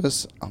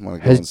 Christmas, I'm gonna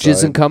go Has inside.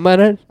 jizz and cum on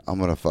it? I'm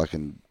gonna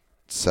fucking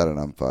set it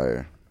on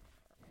fire.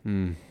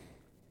 Hmm.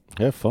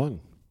 Have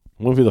fun.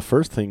 Won't be the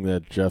first thing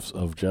that Jeff's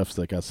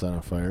that got set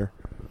on fire.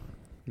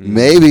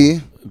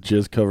 Maybe.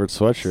 Jizz covered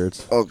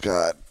sweatshirts. Oh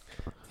God.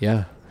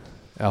 Yeah.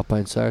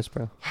 Alpine Stars,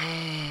 bro.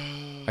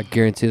 I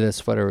guarantee that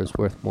sweater was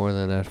worth more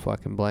than that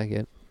fucking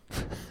blanket.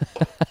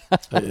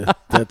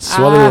 That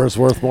sweater was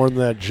worth more than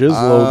that jizz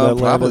load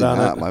that Probably landed on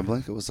not. it. My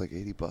blanket was like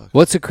 $80.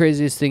 What's the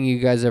craziest thing you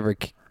guys ever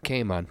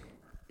came on?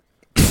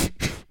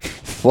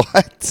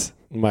 What?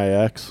 My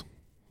ex.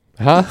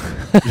 Huh?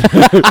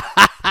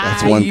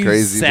 That's one You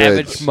crazy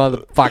savage bitch.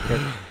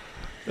 motherfucker.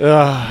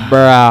 Ugh.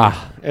 Bruh.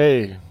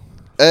 Hey.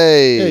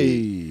 Hey.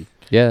 Hey.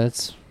 Yeah,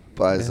 that's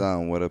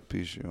Paisan, what up,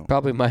 Pichu?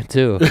 probably mine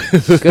too. Good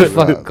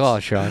fucking Congrats. call,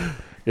 Sean.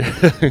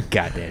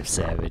 Goddamn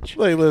savage.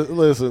 Like,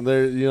 listen,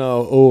 there.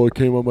 It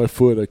came on my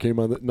foot. I came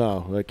on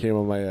no, that came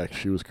on my ex.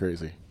 She was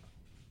crazy.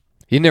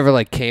 You never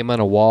like came on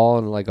a wall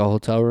in like a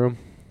hotel room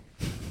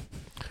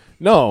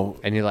No,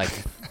 and you're like,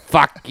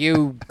 fuck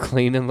you,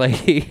 cleaning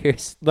lady.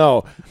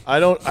 no, I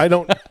don't.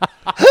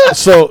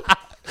 So,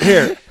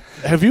 here,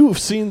 have you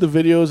seen the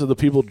videos of the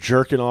people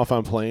jerking off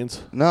on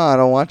planes? No, I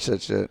don't watch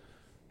that shit.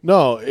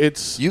 No,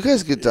 it's You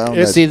guys get down.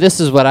 It's- That See, this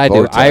is what I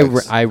do.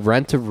 Vortex. I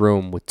rent a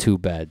room with 2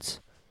 beds.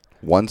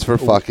 one's for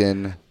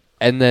fucking,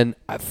 And then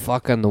I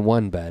fuck on the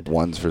one bed.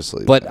 one's for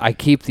sleep. But I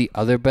keep the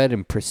other bed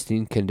in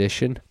pristine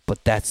condition,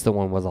 but that's the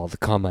one with all the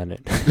cum on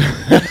it.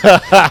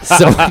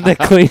 So when the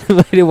cleaning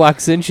lady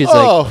walks in, she's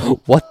like,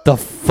 what the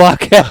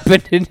fuck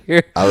happened in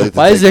here? I like to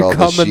Why is take there all the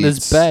cum in this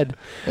sheets bed?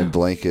 and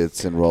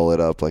blankets and roll it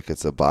up like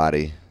it's a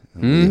body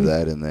and Hmm? leave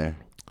that in there.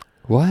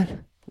 What?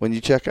 When you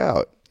check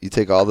out, you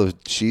take all the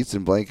sheets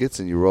and blankets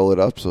and you roll it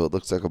up so it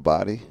looks like a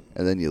body,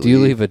 and then you Do you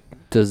leave a?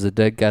 Does the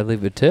dead guy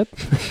leave a tip?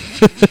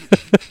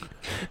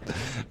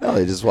 No,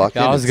 they just walk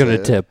in. I was and gonna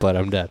say- tip, but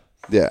I'm dead.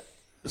 Yeah.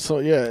 so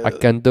yeah. I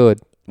can't do it.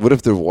 What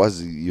if there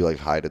was you like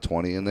hide a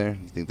 20 in there?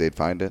 You think they'd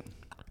find it?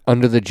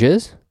 Under the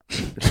jizz?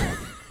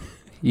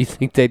 You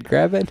think they'd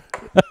grab it?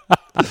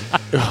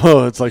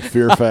 Oh, it's like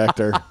Fear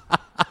Factor.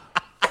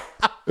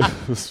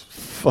 It's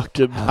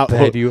fucking. I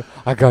bet you.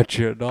 I got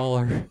you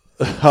 $1.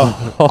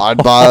 I'd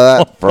buy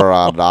that for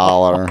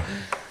 $1.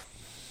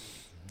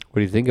 What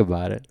do you think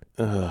about it?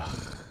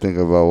 Think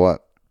about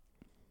what?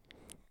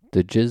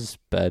 The jizz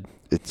bed.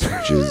 It's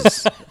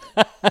jizz.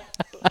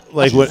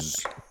 Like what?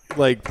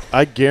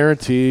 I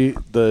guarantee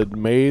the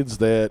maids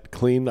that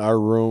cleaned our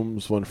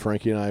rooms when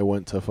Frankie and I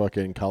went to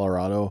fucking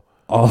Colorado.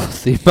 Oh,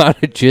 the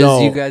amount of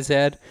jizz you guys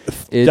had,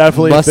 it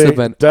definitely must have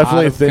been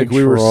definitely out of think control.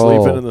 we were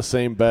sleeping in the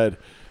same bed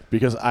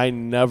because I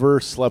never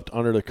slept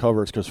under the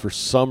covers because for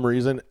some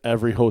reason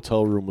every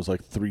hotel room was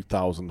like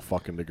 3,000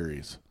 fucking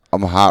degrees.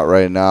 I'm hot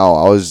right now.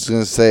 I was just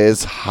gonna say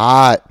it's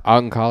hot.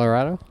 Out in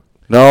Colorado?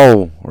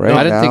 No, right now.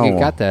 I didn't think it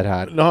got that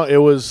hot. No, it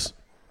was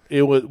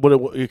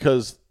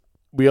because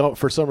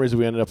for some reason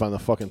we ended up on the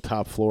fucking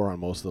top floor on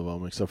most of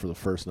them except for the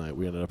first night.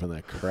 We ended up in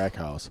that crack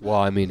house. Well,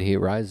 I mean, heat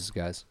rises,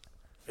 guys.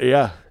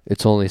 Yeah.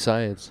 It's only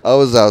science. I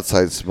was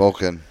outside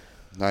smoking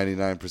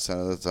 99%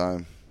 of the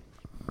time.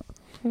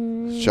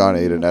 Sean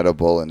ate an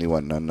edible and he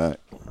went nut.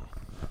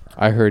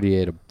 I heard he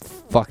ate a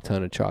fuck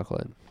ton of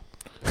chocolate.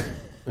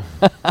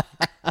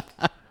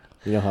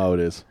 You know how it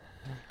is.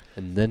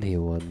 And then he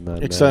won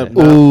nut. Except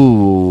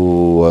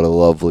ooh, what a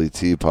lovely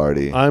tea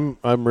party. I'm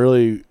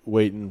really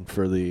waiting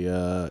for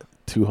the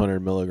 200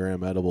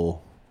 milligram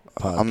edible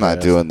podcast. I'm not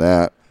doing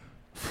that.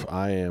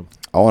 I am.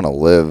 I want to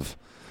live.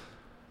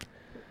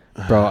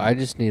 Bro, I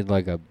just need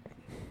like a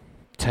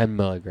 10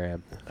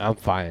 milligram. I'm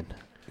fine.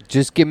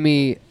 Just give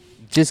me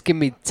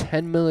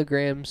 10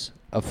 milligrams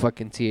of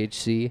fucking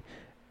THC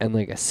and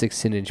like a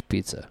 16-inch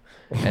pizza.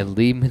 And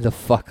leave me the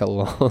fuck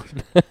alone.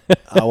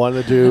 I want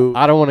to do.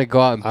 I don't want to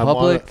go out in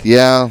public.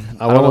 Yeah.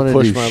 I want to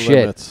push my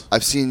limits.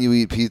 I've seen you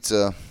eat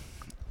pizza.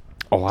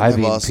 Oh, I've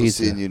eaten also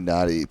pizza. seen you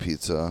not eat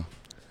pizza.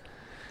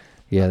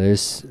 Yeah,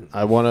 there's.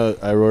 I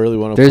really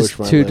want to There's push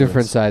my two limits.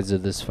 different sides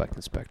of this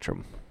fucking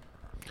spectrum.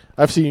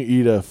 I've seen you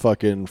eat a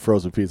fucking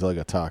frozen pizza like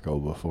a taco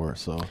before,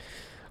 so.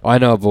 I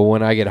know, but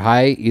when I get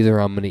high, either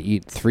I'm going to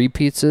eat 3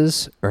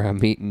 pizzas or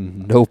I'm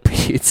eating no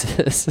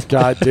pizzas.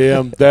 God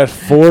damn, that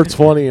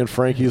 420 in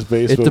Frankie's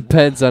basement. It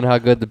depends on how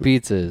good the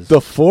pizza is. The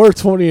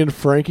 420 in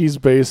Frankie's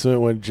basement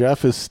when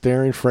Jeff is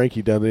staring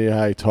Frankie down the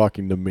eye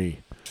talking to me.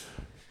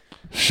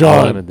 I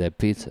Sean, wanted that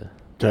pizza.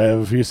 can I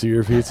have a piece of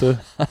your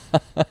pizza?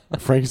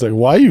 Frankie's like,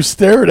 why are you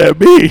staring at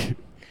me?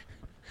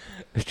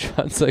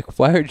 John's like,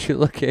 why aren't you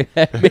looking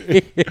at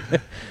me?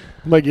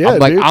 I'm like, yeah, I'm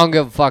like, dude. I don't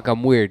give a fuck.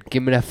 I'm weird.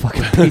 Give me that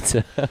fucking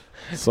pizza.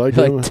 So I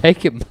Like,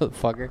 take it,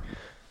 motherfucker.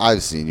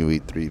 I've seen you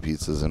eat 3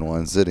 pizzas in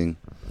one sitting.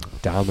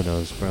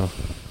 Domino's, bro.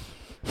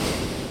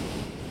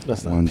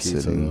 That's not one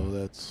pizza, sitting. though.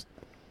 That's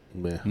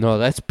meh. No,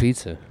 that's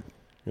pizza.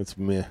 It's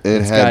meh.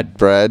 It It's had got-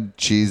 bread,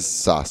 cheese,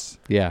 sauce.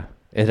 Yeah.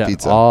 It had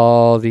Pizza.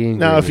 all the ingredients.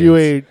 Now, if you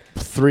ate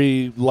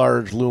 3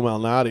 large Lou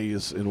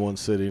Malnati's in one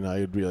sitting,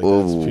 I'd be like,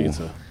 Ooh. that's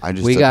pizza. I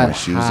just we took got my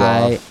shoes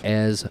high off.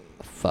 as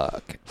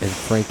fuck. And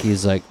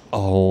Frankie's like,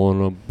 oh, I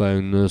want to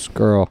bang this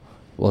girl.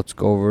 Let's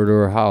go over to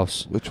her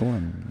house. Which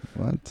one?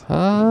 What?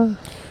 Huh?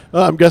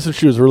 I'm guessing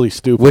she was really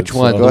stupid. Which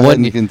one? so- Go The ahead one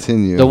and you-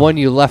 continue. The one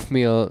you left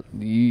me,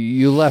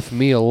 you left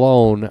me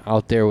alone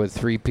out there with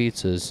 3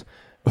 pizzas,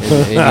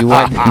 and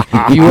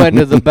you went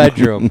to the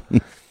bedroom.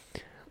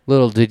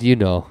 Little did you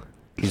know,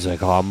 he's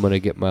like, "Oh, I'm gonna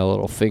get my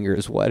little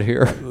fingers wet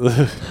here.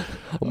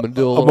 I'm gonna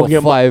do a I'm gonna little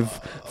get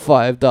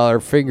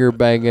 $5 finger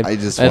banging, I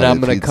just and I'm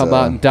wanted gonna come pizza.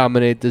 out and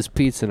dominate this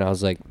pizza." And I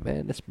was like,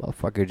 "Man, this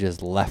motherfucker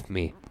just left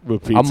me."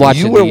 with pizza. I'm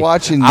watching. You were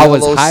watching I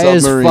was Yellow high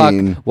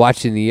Submarine. as fuck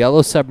watching the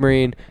Yellow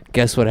Submarine.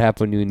 Guess what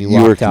happened when you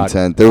You were walked out?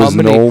 content. There How was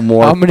many- no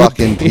more how many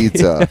fucking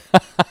pizza.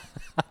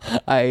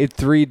 I ate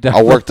 3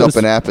 I worked up Domino's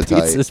an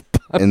appetite, pizzas.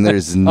 and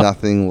there's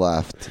nothing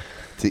left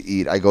to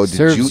eat. I go, did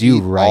Serves you you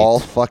eat right. all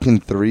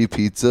fucking 3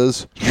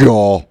 pizzas?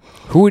 Yeah.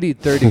 Who would eat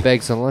 30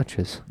 bags of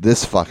lunches?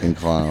 This fucking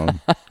clown.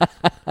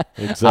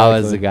 Exactly. I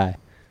was the guy.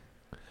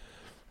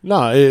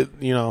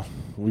 No,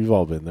 we've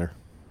all been there.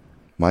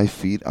 My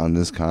feet on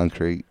this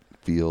concrete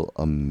feel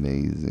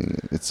amazing.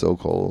 It's so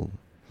cold.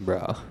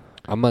 Bro,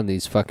 I'm on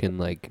these fucking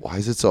like Why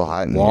is it so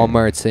hot in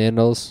Walmart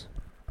sandals,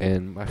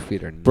 and my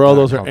feet are Bro, not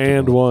those are comfortable.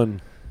 and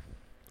one.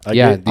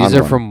 Yeah, these And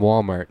are one. from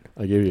Walmart.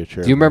 I gave you a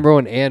chair. Do you remember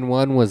when and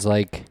one was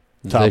like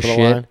Top the of the shit?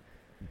 line?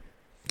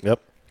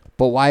 Yep.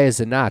 But why is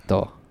it not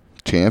though?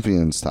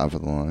 Champions top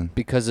of the line.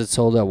 Because it's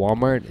sold at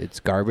Walmart. It's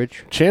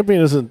garbage.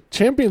 Champion's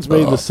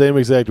made the same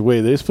exact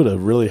way. They just put a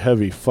really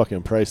heavy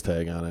fucking price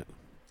tag on it.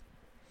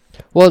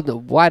 Well,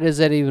 why does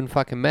that even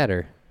fucking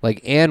matter?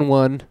 Like and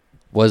one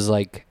was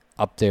like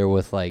up there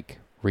with like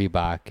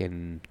Reebok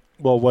and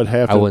Well, what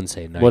happened? I wouldn't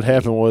say Nike. What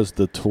happened was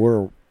the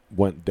tour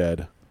went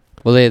dead.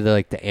 Well, they had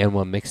like the and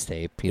one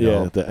mixtape. You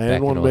know, the back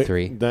and one in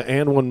 03. the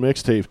and one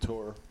mixtape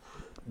tour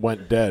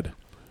went dead.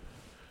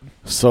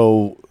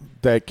 So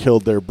that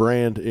killed their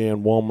brand,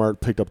 and Walmart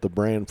picked up the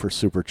brand for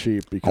super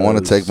cheap. Because I want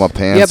to take my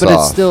pants Yeah, but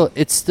off.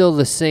 it's still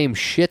the same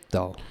shit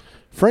though.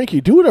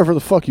 Frankie, do whatever the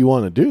fuck you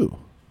want to do.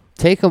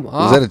 Take them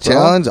off. Is that a bro.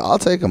 challenge? I'll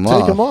take them off.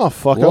 Take them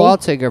off, fucko. We'll all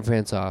take our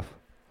pants off.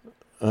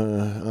 I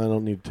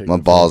don't need to take My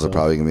my balls pants are off.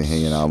 probably going to be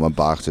hanging out. My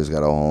boxers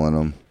got a hole in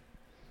them.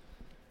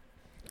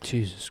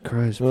 Jesus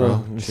Christ, bro.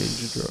 Oh. Change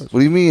your drawers. What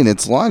do you mean?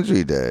 It's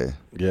laundry day.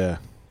 Yeah.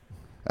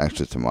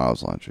 Actually,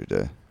 tomorrow's laundry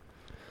day.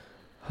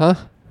 Huh?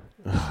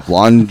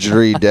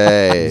 Laundry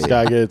day. This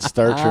guy gets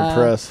starch and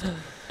press.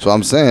 That's what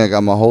I'm saying. I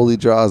got my holy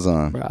draws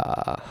on.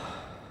 Bruh.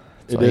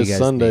 It is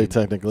Sunday,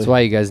 technically. That's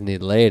why you guys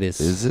need ladies.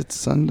 Is it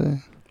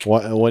Sunday?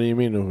 What do you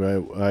mean?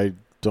 I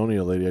don't need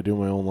a lady. I do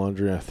my own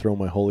laundry. And I throw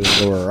my holy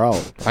underwear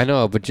out. I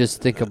know, but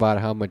just think about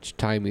how much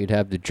time you'd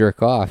have to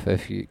jerk off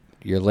if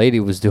your lady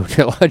was doing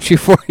your laundry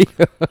for you.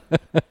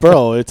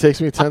 Bro, it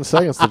takes me 10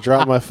 seconds to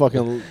drop my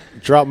load.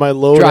 Drop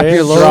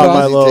your load drop off?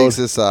 my load. He takes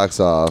his socks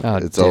off. How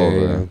It's dare over.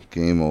 you.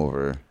 Game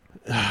over.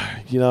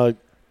 You know,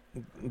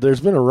 there's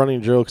been a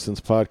running joke since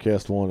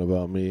podcast 1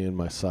 about me and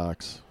my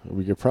socks.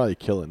 We could probably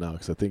kill it now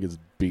because I think it's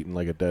beaten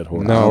like a dead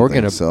horse. No, we're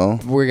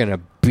gonna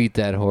beat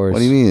that horse. What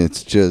do you mean?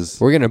 It's just.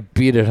 We're gonna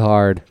beat it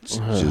hard. It's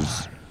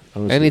just.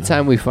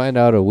 Anytime we find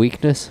out a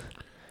weakness,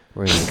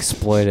 we're gonna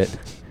exploit it.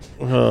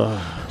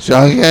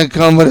 Sean can't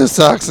come with his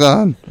socks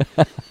on.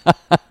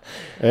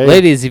 Hey.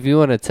 Ladies, if you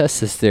want to test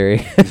this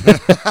theory,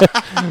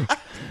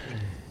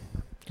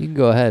 you can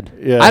go ahead.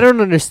 Yeah. I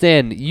don't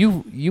understand.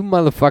 You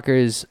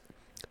motherfuckers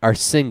are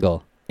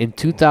single in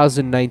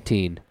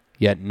 2019,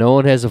 yet no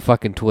one has a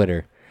fucking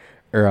Twitter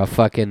or a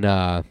fucking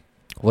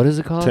what is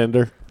it called?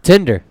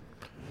 Tinder.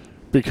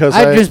 Because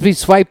I'd just be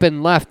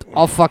swiping left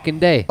all fucking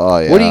day. Oh,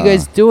 yeah. What are you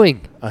guys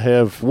doing?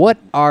 What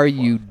are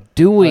you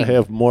doing? I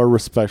have more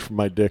respect for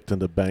my dick than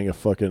to bang a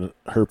fucking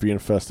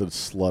herpes-infested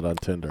slut on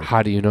Tinder.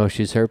 How do you know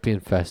she's herpes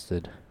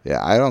infested? Yeah,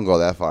 I don't go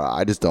that far.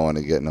 I just don't want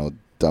to get no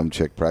dumb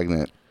chick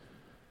pregnant.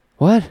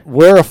 What?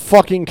 Wear a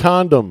fucking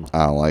condom.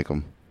 I don't like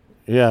them.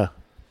 Yeah.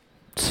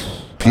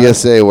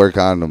 PSA, wear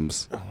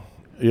condoms.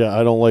 Yeah,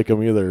 I don't like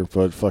them either,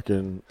 but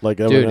fucking like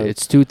Dude, Eminem,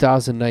 it's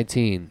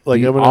 2019.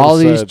 like Eminem all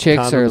these said,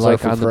 chicks are condoms like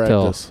for on the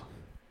pill. practice.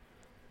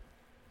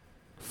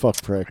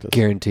 Fuck practice.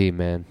 Guarantee,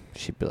 man.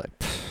 She'd be like,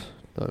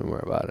 don't even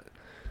worry about it.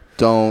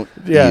 Don't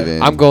Yeah.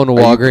 even. I'm going to Are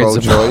you Walgreens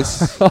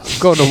pro-choice? tomorrow. I'm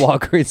going to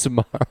Walgreens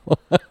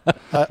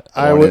tomorrow.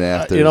 I would, Morning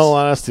afters. in all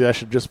honesty, I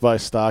should just buy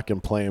stock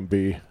in Plan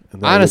B.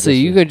 And then Honestly,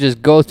 just- you could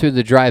just go through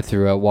the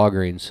drive-thru at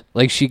Walgreens.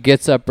 Like, she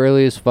gets up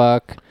early as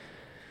fuck.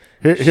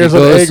 Here's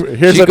an egg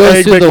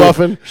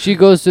McMuffin. She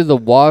goes through the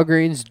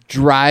Walgreens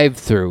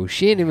drive-thru.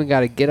 She ain't even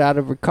got to get out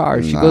of her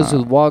car. She goes to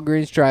the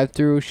Walgreens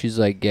drive-thru. She's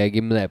like, yeah,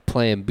 give me that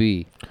Plan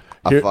B.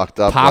 I fucked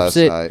up pops last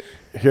it. night.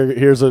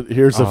 Here's a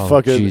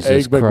fucking Jesus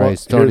egg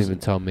Christ. McMuffin. Don't even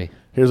tell me.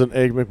 Here's an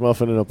egg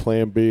McMuffin and a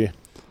Plan B.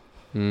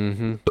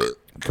 Mm-hmm.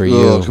 For Ugh,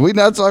 you. can we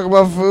not talk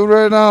about food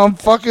right now? I'm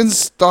fucking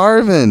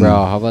starving. Bro,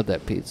 how about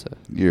that pizza?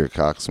 You're a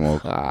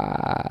cocksmoke.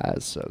 Ah,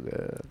 it's so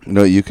good. You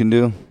know what you can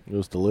do? It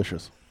was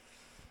delicious.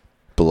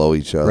 Below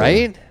each other.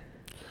 Right?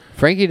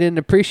 Frankie didn't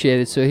appreciate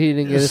it, so he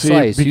didn't get a See,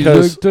 slice.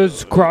 because- He's like,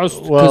 that's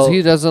crust. Well- Because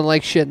he doesn't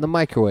like shit in the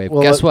microwave.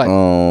 Well, Guess what?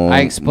 Oh, I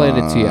explained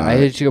it to you. I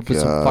hit you up with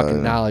some God.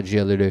 fucking knowledge the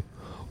other day.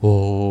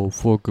 Oh,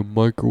 fucking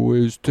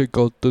microwaves take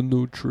out the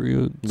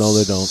nutrients. No,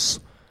 they don't.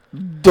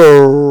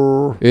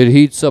 It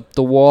heats up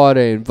the water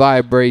and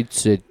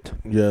vibrates it.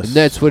 Yes. And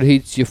that's what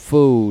heats your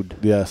food.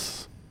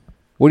 Yes.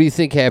 What do you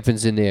think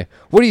happens in there?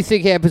 What do you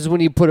think happens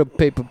when you put a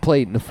paper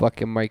plate in the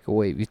fucking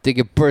microwave? You think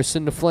it bursts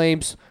into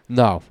flames?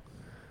 No.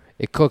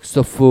 It cooks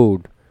the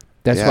food.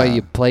 That's why Yeah.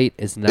 your plate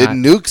is not. It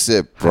nukes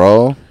it,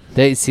 bro.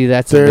 That's a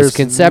There's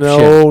misconception.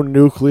 no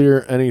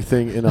nuclear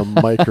anything in a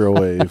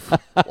microwave.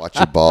 Watch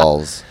your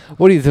balls.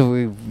 What do you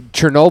think?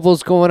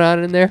 Chernobyl's going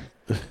on in there?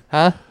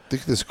 Huh?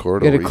 Think this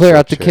corridor. You gotta clear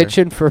out the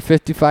kitchen for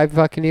 55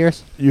 fucking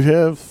years? You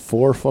have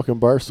 4 fucking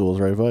bar stools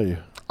right by you.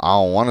 I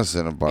don't want to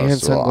sit in a bar And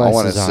stool. I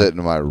want to sunglasses on. sit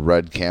in my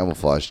red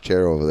camouflage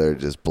chair over there,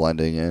 just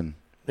blending in.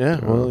 Yeah,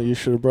 well, you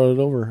should have brought it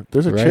over.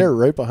 There's a Right. chair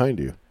right behind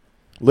you.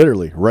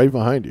 Literally, right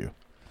behind you.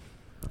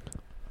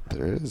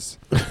 There is.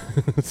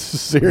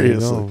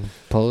 Seriously. No.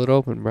 Pull it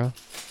open, bro.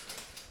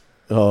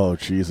 Oh,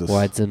 Jesus.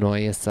 Why'd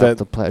annoy yourself That-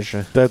 the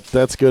pleasure?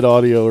 That's good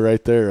audio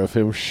right there of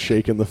him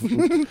shaking the...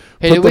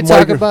 Hey, Put did we the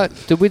talk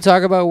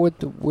micro- about what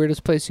the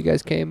weirdest place you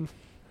guys came?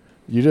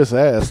 You just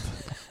asked.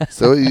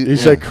 So You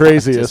said Just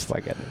craziest.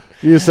 fucking,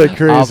 You said I'm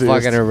craziest.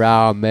 fucking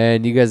around,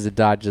 man. You guys are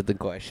dodging the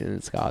question.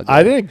 It's all good.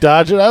 I didn't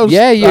dodge it. I was.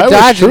 Yeah, you're I was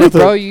dodging it, truthful.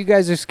 bro. You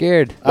guys are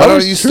scared. why I don't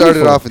was you start it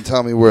truthful. off and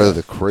tell me where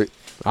the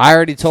I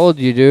already told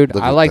you, dude.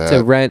 Look I at like to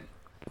that. rent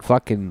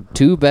fucking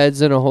 2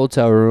 beds in a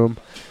hotel room.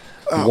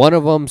 One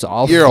of them's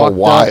all You're fucked a up.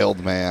 wild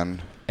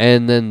man.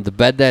 And then the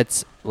bed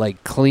that's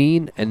like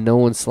clean and no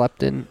one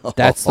slept in,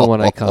 that's the one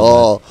I come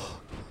with.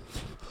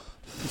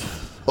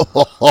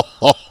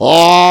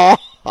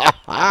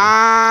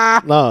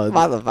 No,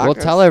 Well,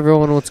 tell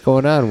everyone what's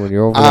going on when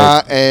you're over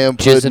I there. am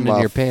jizzing putting in my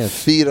your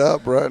pants. feet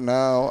up right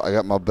now. I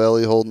got my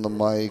belly holding the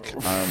mic.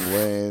 I'm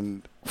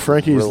laying.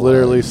 Frankie's Relax.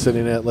 literally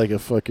sitting at like a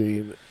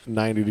fucking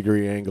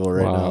 90-degree angle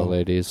right Wow, now.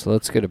 ladies,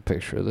 let's get a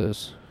picture of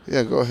this.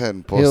 Yeah, go ahead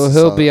and post.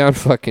 He'll be on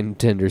fucking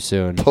Tinder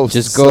soon. Post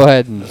Just this go on-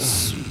 ahead and.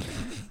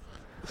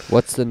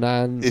 What's the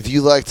non? If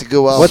you like to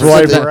go out What's for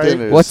Swipe steak right.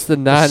 dinners, What's the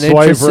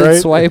non-interested right.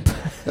 swipe?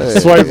 hey,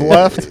 Swipe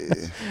left.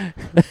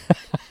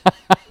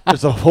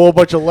 There's a whole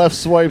bunch of left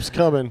swipes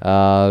coming.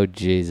 Oh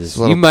Jesus!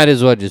 Well- You might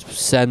as well just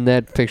send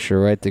that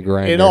picture right to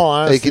Grindr. In all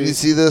Hey, honesty, can you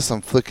see this?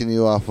 I'm flicking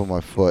you off with my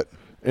foot.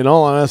 in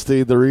all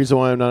honesty, the reason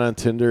why I'm not on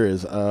Tinder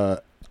is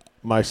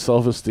my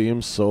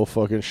self-esteem's so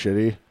fucking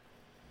shitty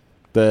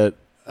that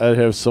I'd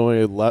have so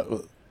many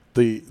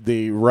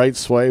the right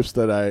swipes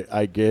that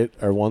I get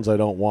are ones I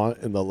don't want,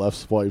 and the left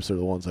swipes are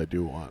the ones I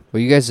do want.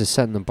 Well, you guys are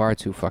setting the bar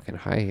too fucking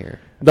high here.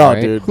 No,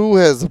 right? dude. Who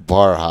has the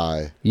bar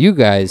high? You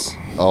guys.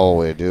 Oh,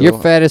 we do. You're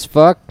fat as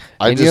fuck.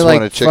 I just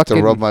want a chick to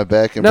rub my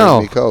back and bring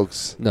me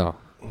Cokes. No.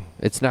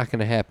 It's not going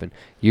to happen.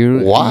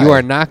 You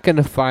are not going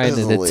to find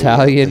an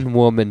Italian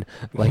woman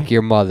like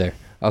your mother,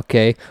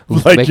 okay?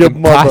 Who's like making your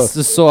mother.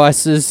 pasta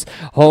sauces,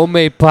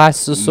 homemade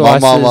pasta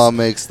sauces. My mama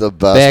makes the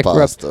best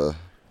pasta.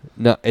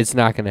 No, it's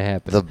not going to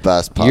happen. The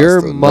best pasta.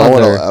 Your mother, no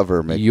one will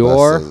ever make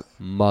your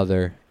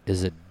mother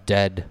is a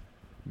dead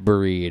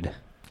breed.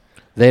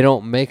 They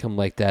don't make them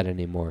like that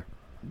anymore.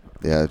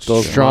 Yeah, it's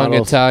those strong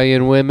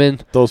Italian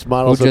women. Those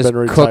models who have just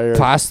been retired.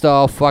 cook pasta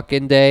all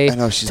fucking day. I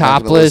know she's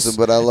topless. Not gonna listen,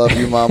 but I love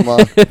you,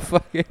 mama.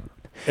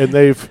 And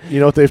you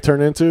know what they've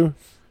turned into?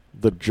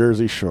 The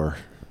Jersey Shore.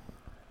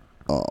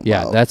 Oh,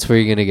 yeah, wow. that's where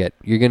you're gonna get.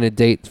 You're gonna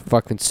date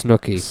fucking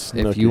Snooki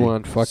if you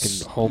want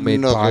fucking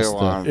homemade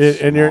pasta.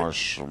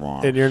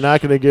 And you're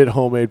not gonna get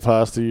homemade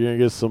pasta. You're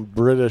gonna get some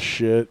British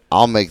shit.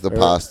 I'll make the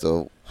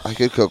pasta. I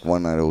could cook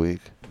one night a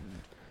week.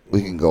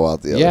 We can go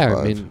out the other 5. Yeah,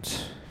 I mean,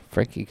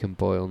 Frankie can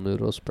boil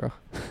noodles, bro.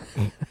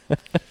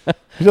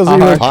 He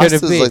doesn't even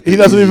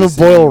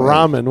boil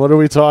ramen. What are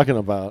we talking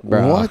about?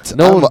 Bro, what?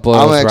 No one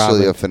boils I'm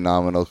actually ramen. a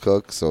phenomenal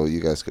cook, so you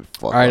guys could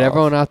fuck All right, off.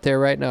 everyone out there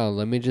right now,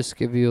 let me just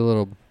give you a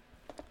little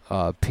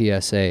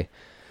PSA.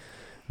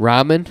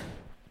 Ramen,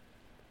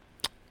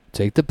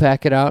 take the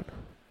packet out,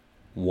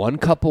 1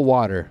 cup of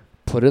water,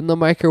 put it in the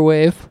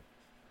microwave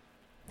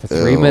for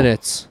 3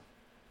 minutes.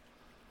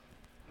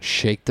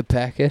 Shake the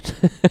packet.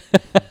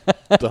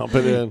 Dump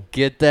it in.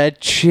 Get that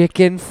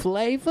chicken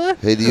flavor.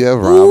 Hey, do you have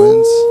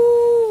ramens?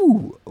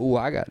 Ooh,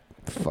 I got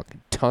a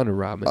fucking ton of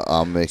ramen.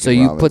 I'm making so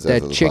you ramens put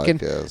that after the chicken,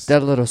 podcast.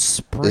 that little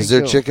sprinkle. Is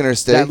there chicken or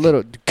steak? That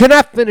little. Can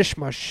I finish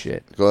my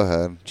shit? Go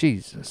ahead.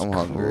 Jesus I'm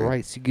hungry.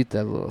 Christ, you get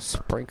that little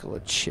sprinkle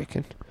of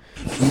chicken.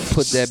 You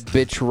put that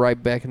bitch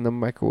right back in the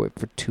microwave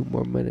for 2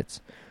 more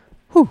minutes.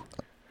 Whew.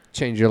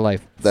 Change your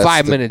life. That's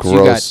 5 the minutes.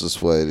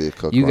 grossest way to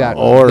cook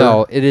ramen.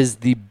 No, it is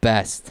the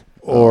best.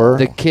 Or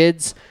the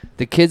kids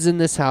in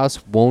this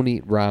house won't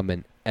eat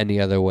ramen any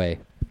other way.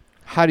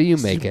 How do you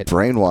make it?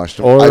 Brainwashed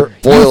them. Or I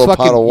boil a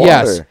pot of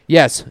water.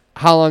 Yes.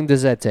 How long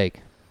does that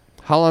take?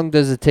 How long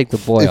does it take to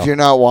boil? If you're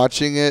not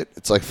watching it,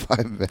 it's like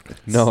 5 minutes.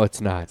 No, it's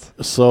not.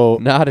 So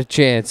not a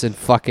chance in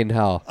fucking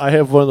hell. I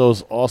have one of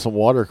those awesome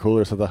water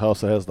coolers at the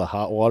house that has the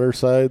hot water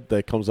side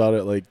that comes out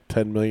at like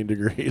 10 million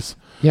degrees.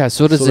 Yeah,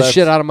 so does the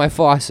shit out of my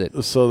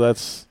faucet. So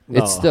that's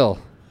it's still.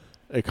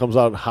 It comes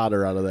out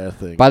hotter out of that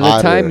thing. By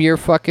the time your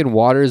fucking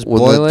water is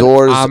boiling, when the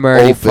door's I'm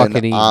already open, fucking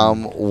eating.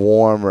 I'm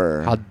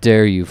warmer. How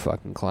dare you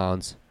fucking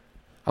clowns.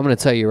 I'm going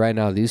to tell you right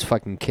now, these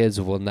fucking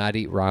kids will not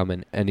eat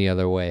ramen any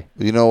other way.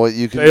 You know what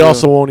you can They do?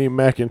 also won't eat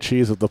mac and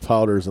cheese with the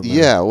powders in there.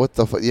 Yeah, what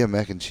the fuck? Yeah,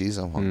 mac and cheese,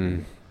 I'm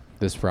hungry.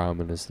 This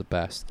ramen is the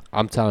best.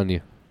 I'm telling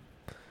you.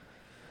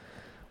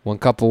 1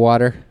 cup of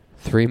water,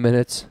 3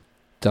 minutes,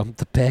 dump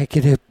the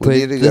packet in.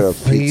 We need to get a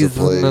pizza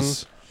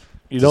place.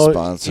 You know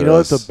what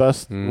the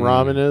best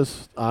ramen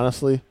is,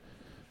 honestly?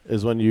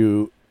 Is when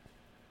you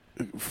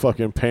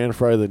fucking pan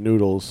fry the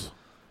noodles.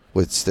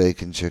 With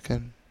steak and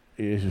chicken?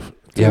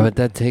 Yeah, but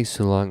that takes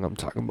too long. I'm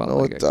talking about.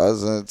 No, it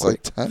doesn't. It's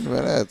like 10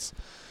 minutes.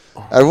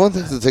 Everyone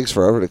thinks it takes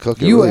forever to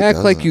cook. You really act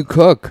doesn't. like you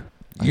cook.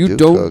 You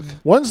don't. Cook.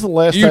 When's the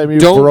last time you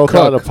broke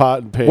out a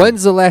pot and pan?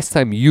 When's the last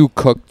time you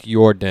cooked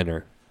your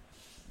dinner?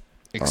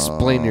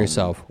 Explain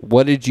yourself.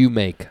 What did you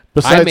make?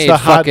 Besides the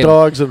hot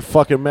dogs and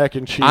fucking mac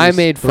and cheese. I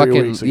made 3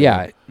 weeks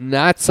ago.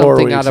 not 4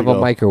 something weeks out of ago. a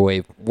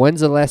microwave.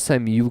 When's the last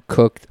time you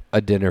cooked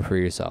a dinner for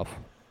yourself?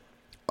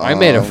 I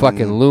made a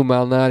fucking Lou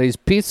Malnati's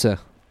pizza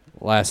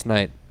last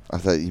night. I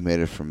thought you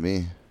made it for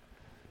me.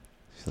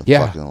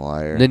 You're a fucking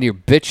liar. And then you're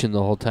bitching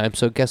the whole time.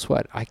 So guess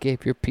what? I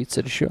gave your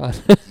pizza to Sean.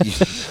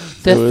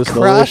 It was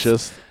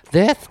delicious.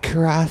 This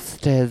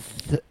crust is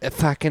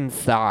fucking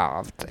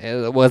soft.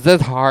 Was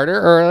it harder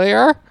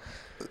earlier?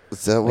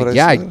 Is that what I said?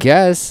 Yeah, I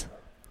guess.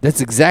 That's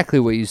exactly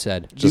what you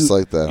said. Just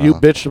like that. You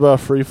bitched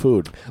about free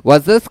food.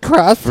 Was this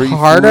crust Free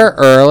harder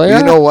food? earlier?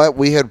 You know what?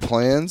 We had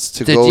plans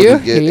to go to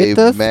get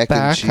a mac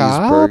and cheese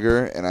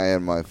burger, and I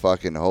had my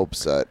fucking hopes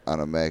set on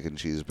a mac and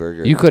cheese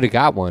burger. You could have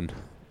got one.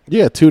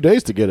 Yeah, 2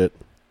 days to get it.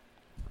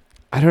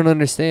 I don't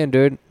understand,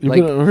 dude. You've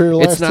been over here the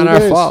it's last not 2 our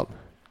days. fault.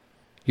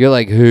 You're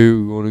like, hey,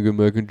 you want to get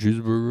mac and cheese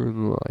burger? And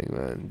I'm like,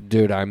 man,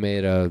 dude, I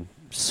made a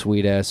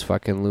sweet ass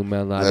fucking Lou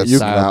Malnati That's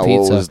style not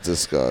pizza. what was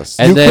discussed.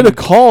 And you could have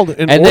called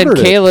and then ordered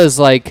it. Kayla's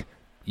like,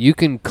 you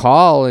can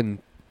call and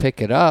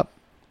pick it up.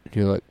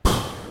 You're like,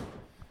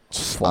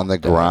 on the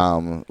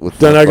ground with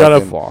Then I gotta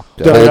holding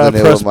press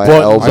it with my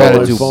buttons I gotta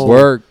elbows. do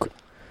work.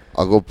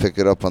 I'll go pick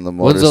it up on the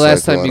When's motorcycle the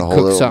last time and you hold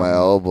cooked it with something? my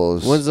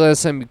elbows. When's the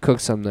last time you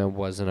cooked something that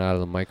wasn't out of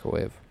the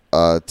microwave?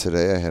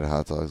 Today I had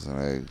hot dogs and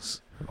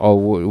eggs. Oh,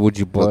 would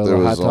you boil the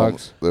hot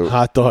dogs?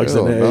 Hot dogs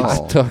and eggs.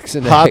 Hot dogs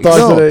and Hot eggs.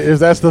 dogs and eggs. If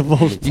that's the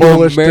most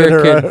Polish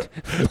dinner,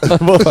 the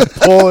most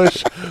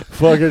Polish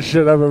fucking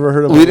shit I've ever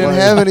heard of. We didn't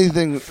have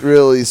anything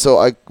really,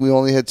 so we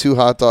only had 2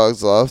 hot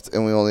dogs left,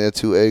 and we only had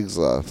 2 eggs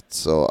left.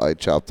 So I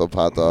chopped up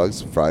hot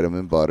dogs, fried them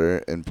in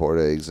butter, and poured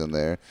eggs in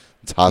there.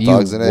 It's hot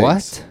dogs and eggs.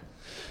 What?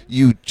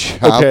 You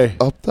chop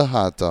up the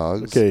hot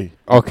dogs. Okay.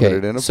 Put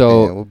it in a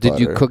pan with did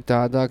you butter. cook the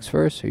hot dogs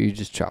first, or you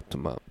just chopped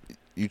them up?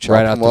 You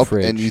chop them up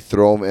and you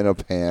throw them in a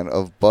pan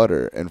of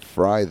butter and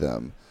fry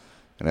them.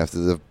 And after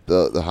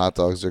the hot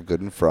dogs are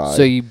good and fried.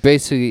 So you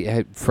basically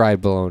had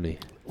fried bologna.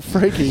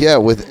 Frankie. Yeah,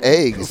 with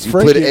eggs. You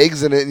put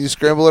eggs in it and you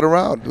scramble it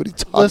around. What are you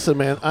talking? Listen,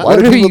 man. Why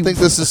do people think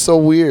this is so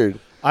weird?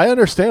 I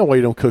understand why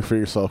you don't cook for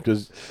yourself,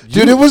 because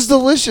dude, it was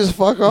delicious.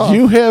 Fuck off.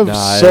 You have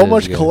so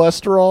much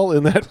cholesterol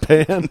in that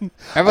pan.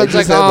 Everyone's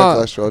like,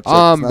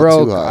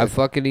 bro, I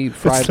fucking eat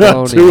fried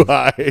bologna. It's not too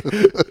high.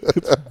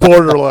 It's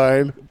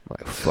borderline.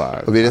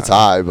 I mean, it's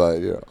high,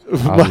 but you know.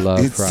 I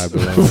love fried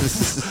bologna.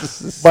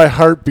 My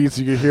heart beats.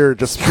 You can hear it.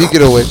 Just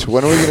speaking of which,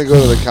 when are we gonna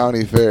go to the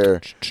county fair?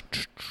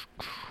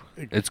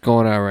 It's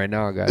going on right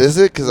now, guys. Is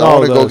it? Because I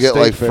want to go get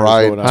like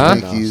fried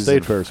Twinkies.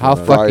 State fair. How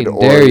fucking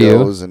dare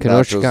you?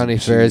 Kenosha County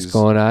Fair is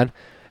going on,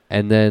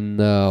 and then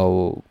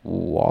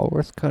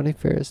Walworth County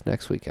Fair is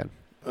next weekend.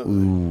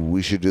 Ooh,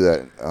 we should do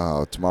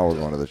that. Tomorrow we're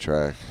going to the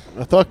track.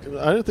 I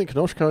didn't think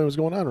Kenosha County was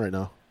going on right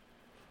now.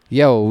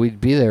 Yeah, well, we'd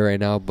be there right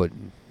now, but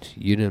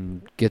you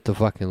didn't get the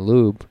fucking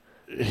lube.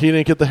 He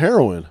didn't get the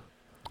heroin.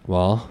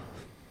 Well,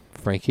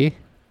 Frankie?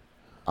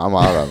 I'm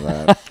out on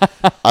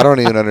that. I don't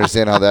even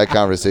understand how that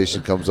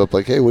conversation comes up.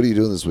 Like, hey, what are you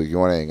doing this week? You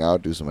want to hang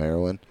out, do some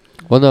heroin?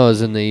 Well, no, it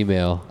was in the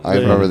email. I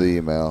remember the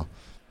email.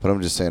 But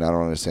I'm just saying I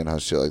don't understand how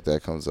shit like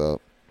that comes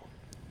up.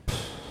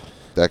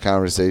 That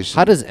conversation.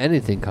 How does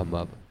anything come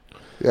up?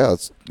 Yeah,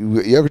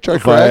 you ever try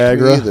crack?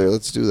 Me either.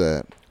 Let's do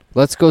that.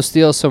 Let's go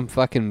steal some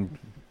fucking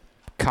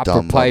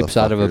copper pipes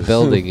out of a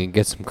building and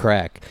get some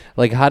crack.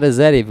 Like, how does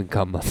that even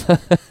come up?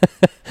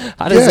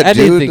 How does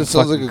anything dude, that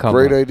sounds like a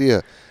great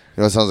idea.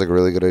 You know, it sounds like a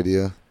really good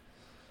idea.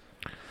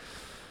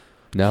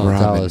 No,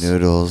 ramen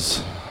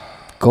noodles.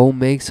 Go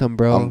make some,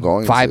 bro. I'm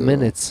going 5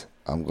 minutes.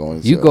 I'm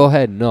going to. You go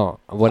ahead.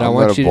 No. What I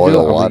want you to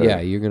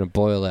do, you're going to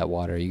boil that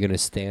water. You're going to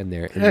stand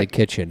there in the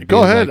kitchen.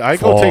 Go ahead. Like,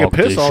 I go take a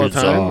piss all the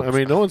time. I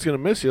mean, no one's going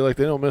to miss you like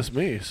they don't miss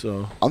me.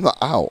 So I'm not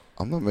out.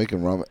 I'm not making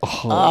ramen.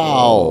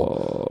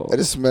 Ow. I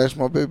just smashed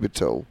my baby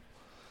toe.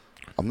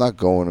 I'm not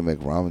going to make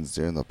ramens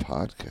during the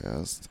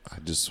podcast.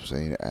 I'm just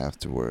saying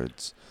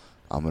afterwards.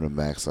 I'm going to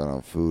max out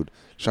on food.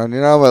 Sean,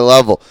 you're not on my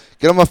level.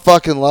 Get on my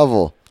fucking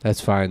level. That's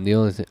fine. The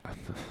only thing...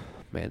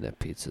 Man, that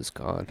pizza's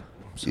gone.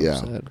 I'm so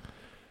sad.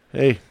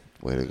 Hey.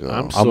 Way to go.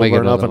 I'm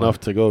sobering up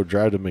enough to go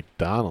drive to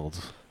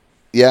McDonald's.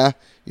 Yeah.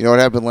 You know what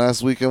happened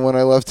last weekend when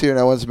I left here and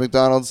I went to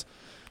McDonald's?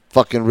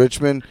 Fucking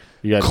Richmond.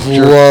 You got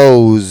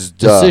closed.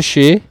 This is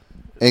she.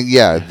 And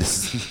yeah.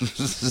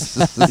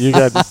 You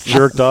got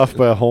jerked off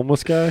by a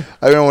homeless guy?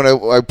 I remember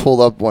when I pulled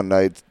up one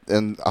night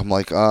and I'm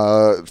like,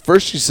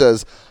 first she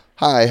says,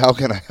 hi, how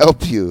can I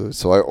help you?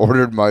 So I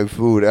ordered my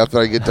food. After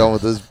I get done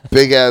with this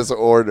big-ass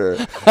order,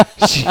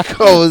 she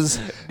goes...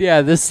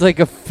 Yeah, this is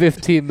like a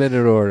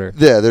 15-minute order.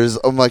 Yeah,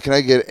 I'm like, can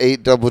I get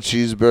 8 double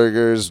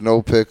cheeseburgers,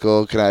 no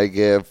pickle? Can I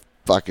get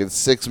fucking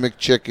 6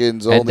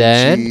 McChickens,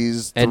 only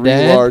cheese, 3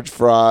 large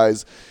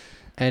fries?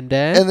 And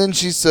then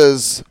she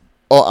says,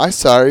 oh, I'm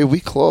sorry, we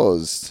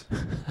closed.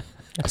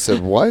 I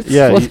said, what?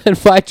 Yeah. Well, then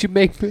why'd you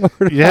make me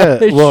order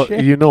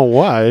shit? You know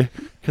why?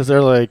 Because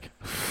they're like,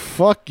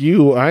 fuck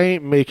you, I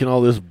ain't making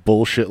all this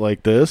bullshit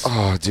like this.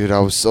 Oh, dude, it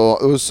was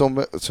so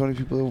many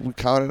people we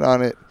counted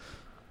on it.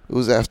 It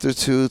was after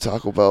 2,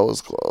 Taco Bell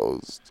was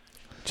closed.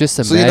 Just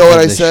imagine so you know what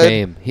I the said?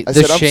 Shame. I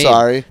said, I'm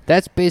sorry.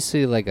 That's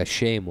basically like a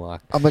shame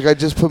walk. I'm like, I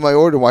just put my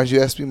order. Why'd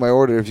you ask me my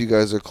order if you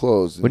guys are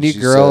closed? And when you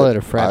girl at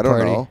a frat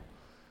party. I don't know.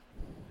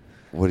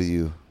 What are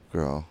you,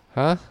 girl?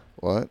 Huh?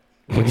 What?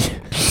 When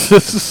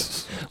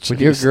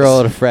you're a girl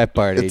at a frat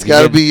party. It's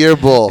got to be your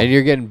bull. And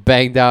you're getting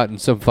banged out in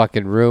some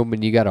fucking room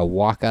and you got to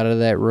walk out of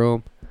that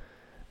room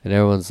and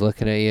everyone's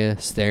looking at you,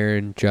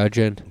 staring,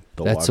 judging.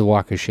 That's a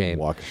walk of shame.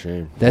 Walk of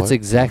shame. That's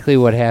exactly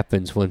what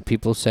happens when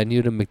people send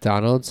you to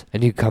McDonald's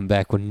and you come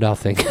back with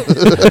nothing.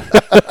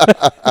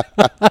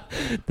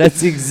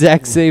 That's the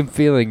exact same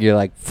feeling. You're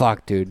like,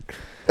 fuck, dude.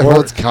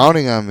 Everyone's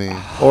counting on me.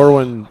 Or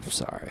when I'm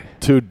sorry.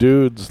 2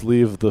 dudes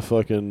leave the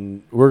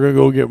fucking, we're going to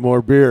go get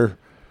more beer.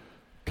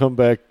 Come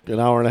back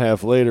an hour and a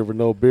half later with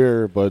no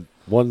beer, but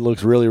one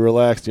looks really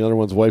relaxed. The other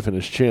one's wiping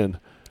his chin.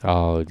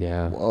 Oh,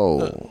 yeah.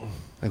 Whoa.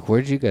 Like,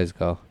 where'd you guys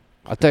go?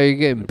 I thought you were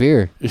getting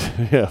beer.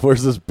 Yeah,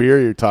 where's this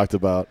beer you talked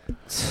about?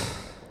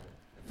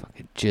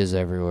 Fucking jizz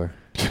everywhere.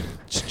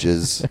 It's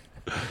jizz.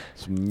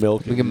 It's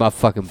milk. Let me get my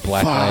fucking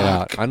black light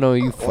out. I know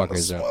you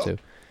fuckers are up to.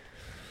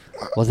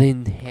 Well,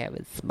 then have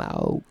it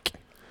smoke.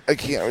 I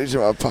can't reach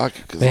in my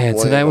pocket. Man,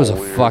 tonight was a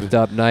fucked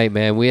up night,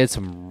 man. We had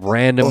some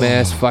random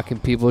ass fucking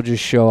people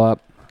just show up.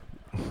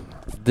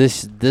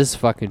 This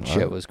fucking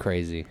shit was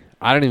crazy.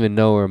 I don't even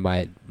know where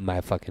my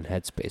fucking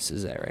headspace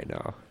is at right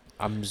now.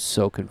 I'm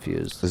so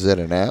confused. Is that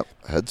an app?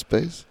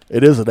 Headspace?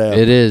 It is an app.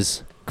 It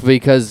is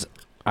because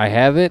I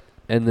have it,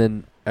 and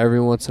then every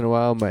once in a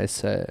while, my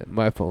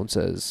phone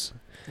says,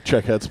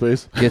 Check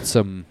Headspace.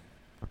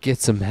 Get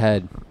some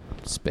head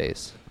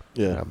space.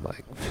 Yeah. And I'm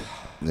like,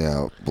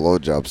 Yeah,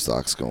 blowjob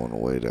stock's going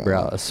way down.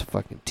 bro, that's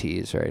fucking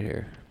tease right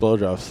here.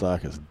 Blowjob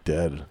stock is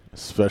dead,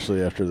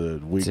 especially after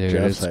the week Dude,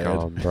 Jeff's it's had.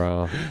 gone,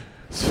 bro.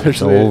 It's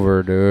Especially,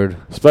 over, dude.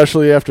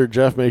 especially after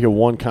Jeff making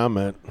one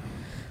comment.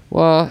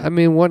 Well, I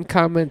mean, one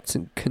comment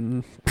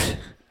can,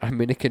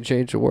 it can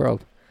change the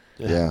world.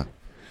 Yeah.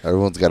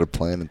 Everyone's got a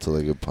plan until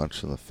they get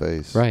punched in the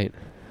face. Right.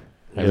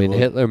 I mean,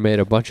 Hitler made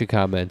a bunch of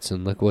comments,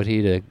 and look what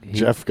he did.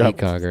 He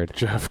conquered.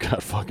 Jeff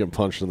got fucking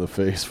punched in the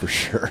face for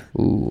sure.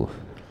 Ooh.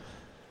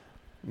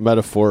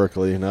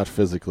 Metaphorically, not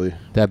physically.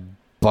 That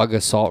bug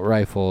assault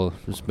rifle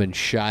has been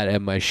shot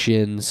at my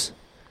shins.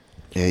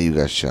 Yeah, you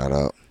got shot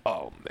up.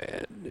 Oh,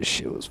 man. This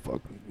shit was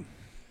fucking...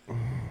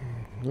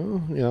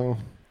 Well, you know,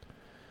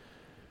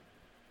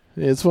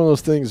 it's one of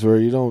those things where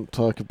you don't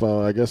talk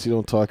about, I guess you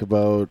don't talk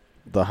about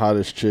the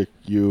hottest chick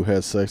you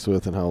had sex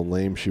with and how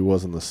lame she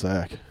was in the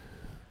sack.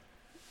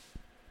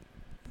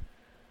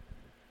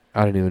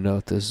 I don't even know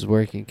if this is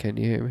working. Can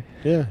you hear me?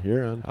 Yeah,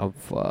 you're on. I'm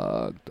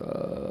fucked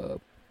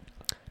up.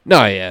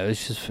 No, yeah, it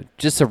was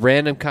just a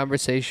random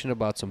conversation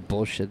about some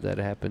bullshit that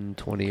happened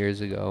 20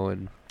 years ago,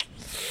 and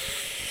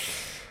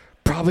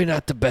probably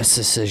not the best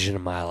decision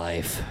of my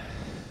life.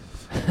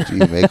 Do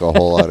you make a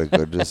whole lot of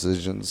good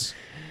decisions?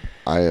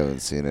 I haven't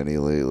seen any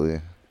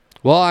lately.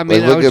 Well, I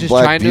mean, Like, I was just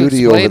trying to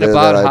explain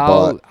about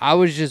how I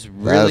was just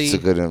really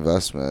That's a good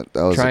investment.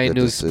 That was trying a good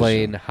to decision.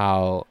 explain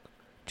how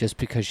just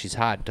because she's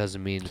hot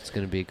doesn't mean it's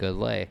going to be a good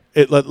lay.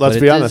 Let's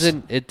be honest.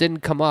 It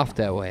didn't come off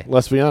that way.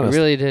 Let's be honest. It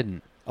really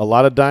didn't. A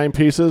lot of dime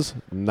pieces,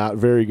 not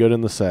very good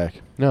in the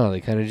sack. No, they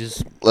kind of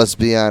just... Let's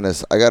be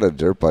honest. I got a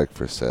dirt bike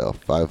for sale.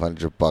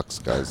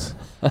 $500, guys.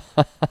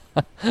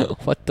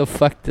 What the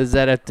fuck does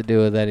that have to do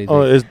with anything?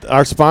 Oh,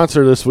 our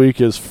sponsor this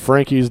week is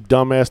Frankie's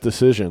Dumbass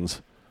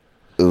Decisions.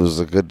 It was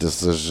a good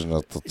decision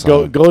at the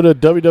time. Go to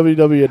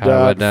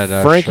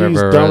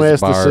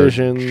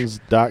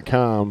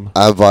www.frankiesdumbassdecisions.com.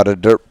 I bought a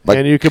dirt bike.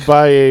 And you could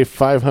buy a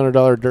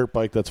 $500 dirt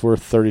bike that's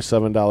worth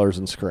 $37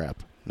 in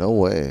scrap. No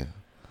way.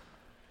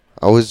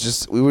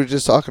 We were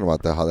just talking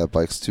about that, how that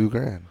bike's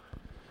 $2,000.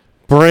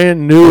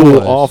 Brand new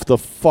off the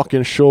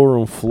fucking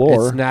showroom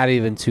floor. It's not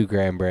even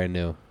 $2,000 brand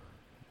new.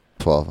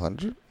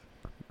 $1,200?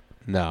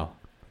 No.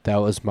 That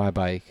was my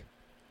bike.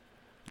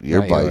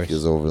 Your Not bike yours.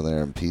 is over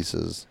there in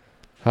pieces.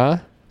 Huh?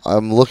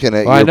 I'm looking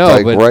at Well, your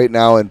bike but right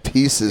now in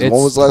pieces. When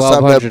it's was the last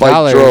time that bike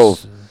 $1,200.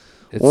 drove?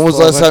 It's When was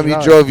the last time you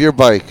 $1,200. drove your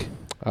bike?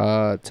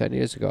 10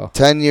 years ago.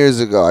 10 years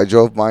ago. I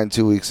drove mine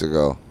 2 weeks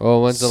ago.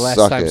 Well, when's the last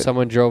Suck time it.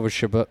 someone drove a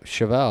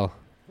Chevelle?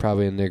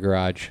 Probably in their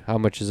garage. How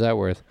much is that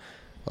worth?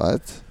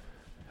 What?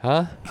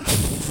 Huh?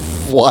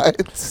 What?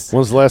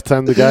 When's the last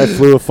time the guy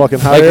flew a fucking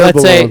hot Like, air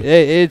let's say balloon?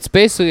 it's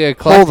basically a Hold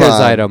collector's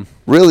on. item.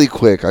 Really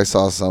quick, I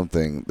saw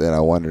something that I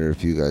wonder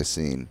if you guys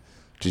seen.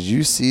 Did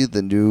you see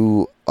the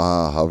new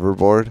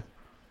hoverboard?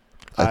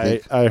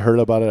 I heard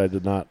about it. I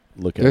did not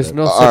look at There's it.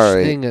 no All such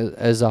right. thing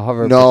as a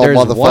hoverboard. No, There's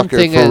one motherfucker,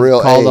 thing for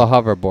real. called Hey. a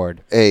hoverboard.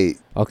 Hey,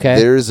 Okay?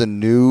 there's a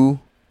new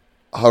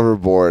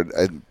hoverboard.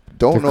 I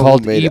don't They're know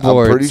called who made it. I'm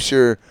e-boards. pretty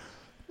sure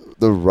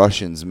the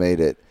Russians made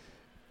it.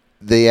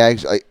 They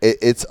actually,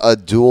 it's a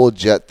dual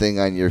jet thing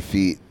on your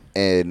feet,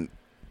 and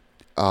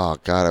oh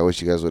god, I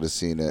wish you guys would have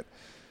seen it.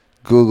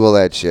 Google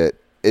that shit.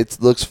 It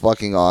looks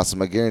fucking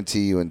awesome. I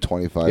guarantee you, in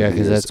 25 Yeah,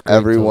 because years, that's great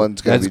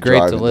everyone's gonna be great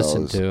driving to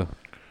listen those. to.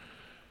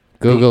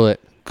 Google it.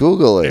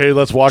 Google it. Hey,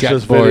 let's watch Jet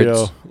this boards.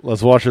 video.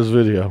 Let's watch this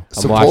video.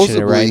 I'm watching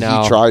it right Supposedly,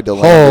 now. he tried to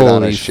land it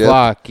on a Holy ship,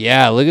 fuck.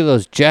 Yeah, look at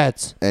those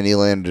jets. and he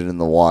landed in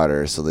the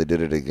water. So they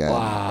did it again,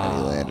 Wow. and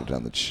he landed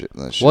on the ship.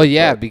 Well,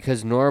 yeah,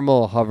 because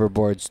normal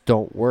hoverboards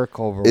don't work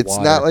over It's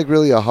water. not like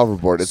really a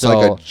hoverboard. It's So,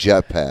 like a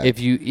jetpack. If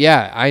you,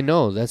 yeah, I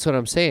know. That's what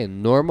I'm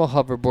saying. Normal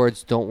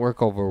hoverboards don't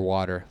work over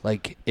water.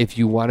 Like, if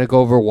you want to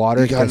go over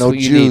water, You got guess no what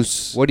you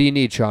juice. need? What do you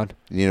need, Sean?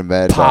 You need a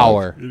mad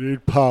Power. You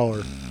need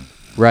power.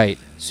 Right.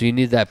 So you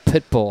need that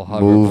Pitbull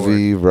dog. hoverboard.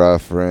 Movie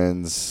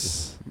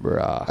reference.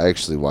 Bruh. I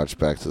actually watched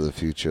Back to the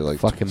Future like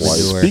Fucking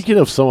twice. manure. Speaking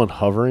of someone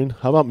hovering,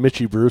 how about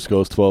Mitchie Bruce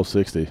goes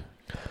 1260?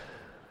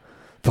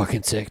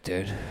 Fucking sick,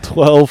 dude.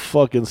 12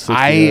 fucking 60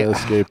 on a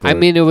skateboard. I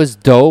mean, it was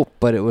dope,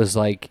 but it was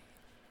like,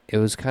 it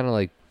was kind of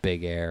like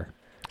big air.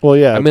 well,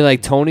 yeah. I mean,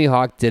 like Tony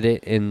Hawk did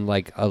it in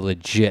like a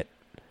legit.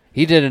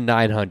 He did a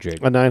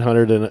 900, a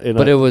 900 in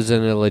but a, it was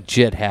in a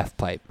legit half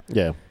pipe.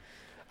 yeah.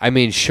 I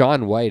mean,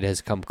 Shaun White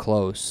has come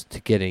close to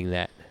getting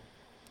that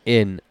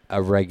in a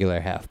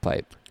regular half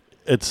pipe.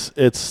 It's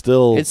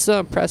still, It's so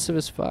impressive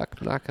as fuck.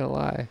 I'm not gonna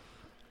lie,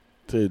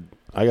 dude.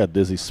 I got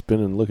dizzy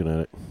spinning looking at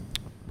it,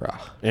 bro.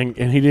 and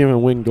he didn't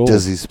even win gold.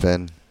 Dizzy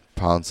spin.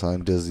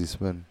 # dizzy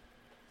spin.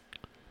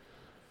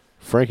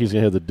 Frankie's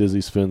gonna have the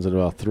dizzy spins in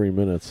about 3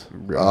 minutes.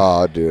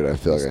 Oh, dude, I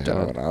feel like I It's had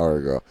done. one an hour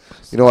ago.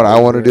 You know what I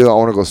want to do? I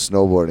want to go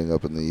snowboarding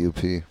up in the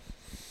UP.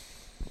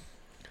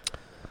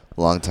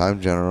 Long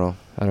time, General.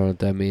 I don't know what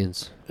that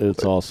means.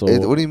 It's also.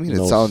 What do you mean?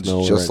 no It sounds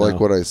snow just right like now.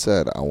 what I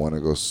said. I want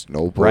to go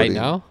snowboarding. Right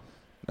now?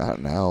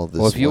 Not now. This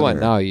Well, if you went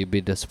winter. now, you'd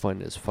be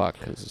disappointed as fuck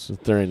because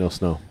There ain't no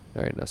snow.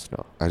 there ain't no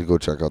snow. I'd go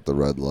check out the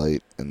red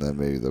light, and then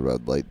maybe the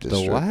red light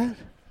district.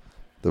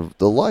 The what?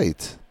 The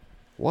light.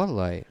 What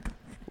light?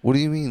 What do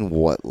you mean,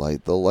 what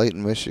light? The light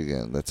in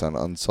Michigan that's on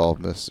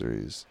Unsolved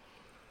Mysteries.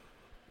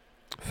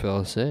 Fill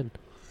us in.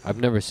 I've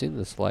never seen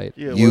this light.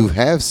 Yeah, You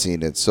have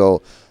seen it.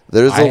 So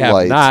there's I a have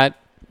light. not.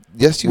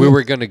 Yes, you We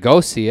were gonna go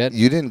see it.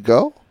 You didn't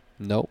go?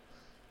 Nope.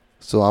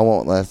 So I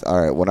won't last. All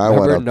right, when I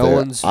Remember, went up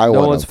there, I no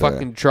went one's up there.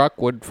 fucking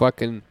truck would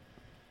fucking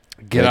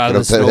get Make out it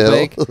of the up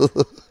that hill.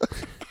 snowbank.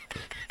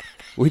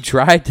 We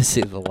tried to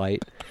see the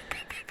light.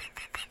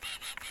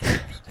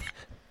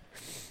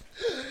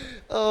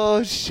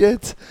 Oh,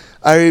 shit.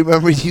 I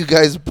remember you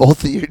guys,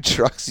 both of your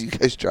trucks, you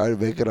guys tried to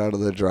make it out of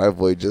the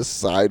driveway just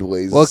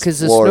sideways. Well, because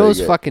the flooring snow's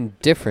it. fucking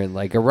different.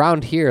 Like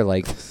around here,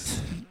 like,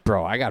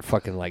 bro, I got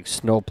fucking like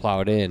snow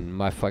plowed in.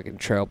 My fucking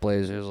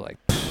Trailblazer's like,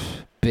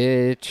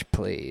 bitch,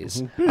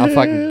 please. I'm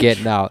fucking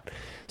getting out.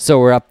 So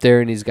we're up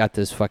there, and he's got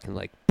this fucking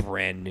like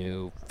brand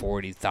new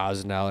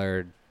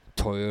 $40,000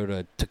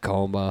 Toyota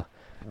Tacoma,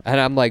 and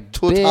I'm like,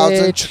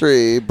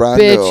 2003, brand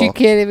bitch, new. you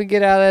can't even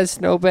get out of that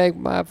snowbank.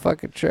 My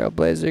fucking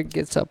Trailblazer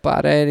gets up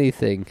out of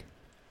anything.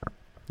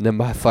 And then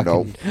my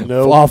fucking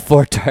all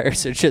four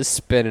tires are just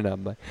spinning.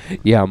 I'm like,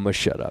 yeah, I'm gonna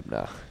shut up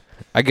now.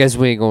 I guess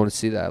we ain't going to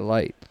see that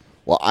light.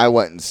 Well, I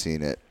went and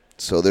seen it.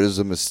 So there's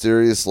a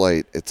mysterious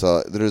light.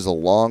 There's a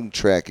long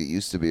track. It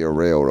used to be a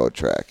railroad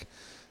track,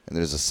 and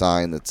there's a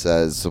sign that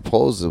says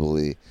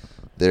supposedly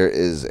there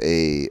is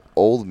a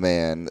old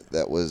man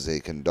that was a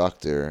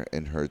conductor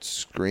and heard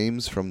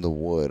screams from the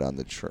wood on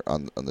the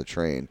on the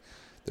train.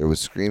 There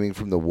was screaming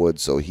from the wood,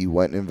 so he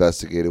went and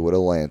investigated with a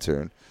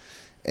lantern.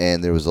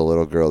 And there was a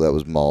little girl that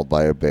was mauled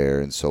by a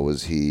bear, and so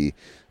was he.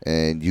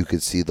 And you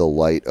could see the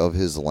light of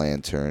his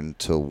lantern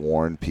to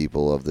warn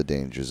people of the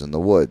dangers in the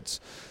woods.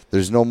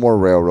 There's no more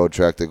railroad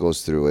track that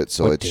goes through it,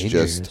 so it's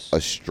just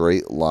a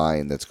straight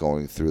line that's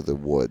going through the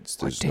woods.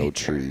 There's no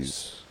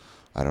trees.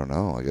 I don't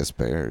know. I guess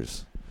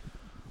bears.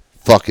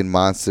 Fucking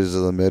monsters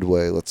of the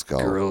Midway. Let's go.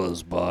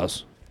 Gorillas,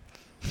 boss.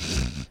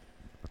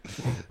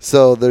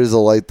 So there's a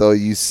light, though.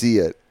 You see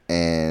it,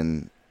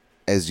 and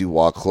as you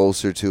walk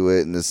closer to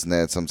it and this and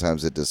that,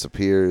 sometimes it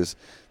disappears,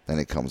 then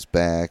it comes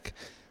back,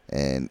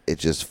 and it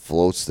just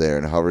floats there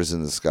and hovers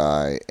in the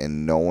sky,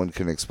 and no one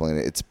can explain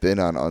it. It's been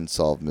on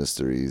Unsolved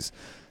Mysteries.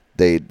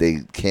 They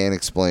can't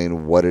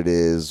explain what it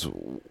is,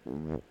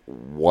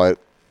 why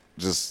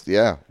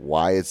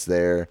it's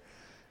there.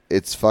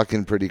 It's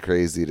fucking pretty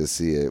crazy to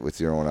see it with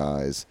your own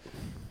eyes.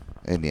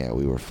 And yeah,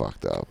 we were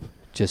fucked up.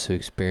 Just to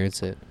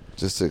experience it.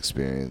 Just to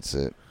experience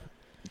it.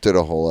 Did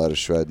a whole lot of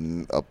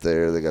shredding up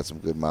there. They got some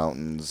good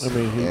mountains. I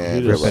mean,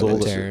 and he just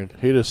redwood. sold it.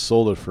 He just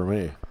sold it for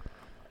me.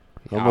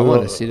 I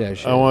want to see that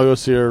shit. I want to go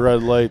see a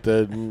red light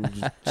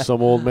that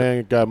some old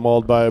man got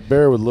mauled by a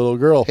bear with a little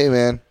girl. Hey,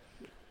 man.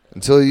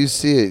 Until you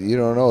see it, you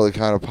don't know the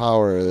kind of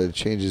power that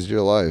changes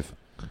your life.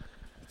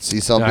 See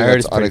something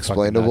that's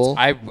unexplainable.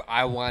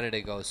 I wanted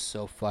to go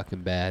so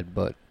fucking bad,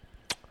 but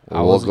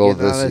I we'll wasn't go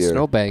getting out of this that year.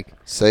 snowbank.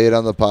 Say it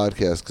on the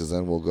podcast, because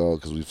then we'll go.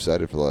 Because we've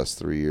said it for the last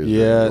 3 years.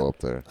 Yeah, go up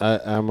there.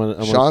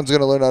 Sean's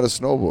gonna learn how to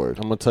snowboard.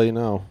 I'm gonna tell you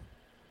now,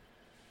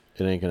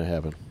 it ain't gonna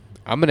happen.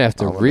 I'm gonna have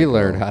to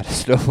relearn how to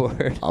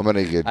snowboard. I'm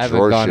gonna get I haven't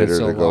Drawer gone in Shitter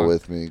so to go long.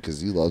 with me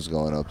because he loves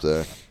going up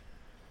there.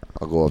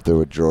 I'll go up there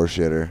with Drawer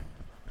Shitter.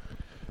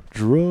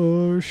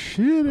 Drawer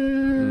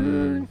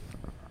Shitter.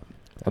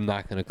 I'm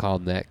not gonna call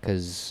him that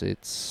because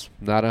it's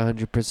not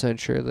 100%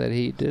 sure that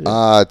he did it.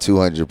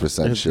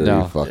 200% sure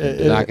No, he fucking I'm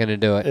did. not gonna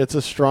do it. It's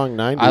a strong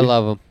 90. I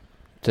love him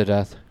to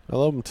death. I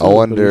love him too. I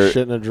wonder- But he's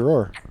shit in a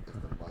drawer.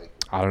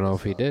 I don't know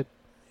if he did.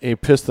 He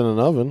pissed in an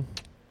oven.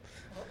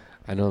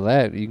 I know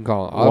that. You can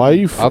call him. Why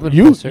you oven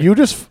you pisser. you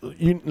just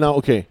you now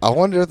okay? I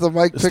wonder if the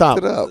mic picked Stop.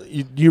 it up.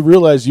 You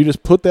realize you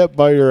just put that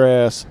by your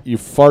ass. You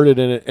farted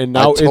in it, and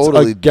now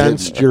totally it's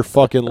against didn't. your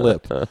fucking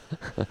lip.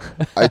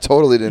 I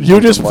totally didn't. You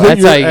put just the put mic.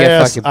 That's how your you get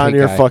ass fucking on pink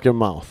your eye. fucking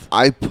mouth.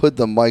 I put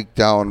the mic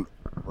down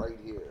right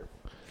here.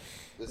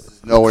 This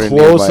is nowhere near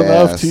Close my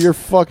enough ass. to your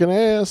fucking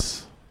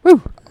ass. I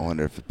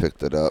wonder if it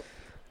picked it up.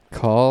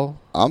 Call.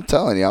 I'm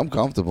telling you, I'm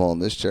comfortable in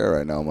this chair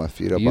right now. My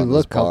feet up You on this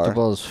look bar.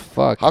 comfortable as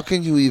fuck. How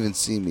can you even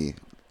see me?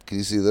 Can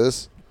you see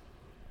this?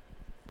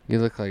 You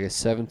look like a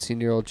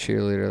 17-year-old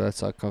cheerleader.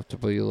 That's how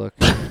comfortable you look.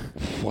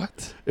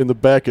 What? In the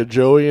back of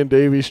Joey and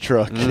Davy's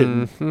truck,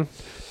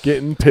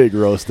 getting pig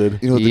roasted.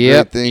 You know what the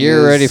Yep, great thing you're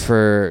is? ready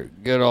for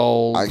good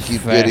old. I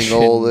keep getting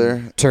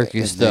older. Turkey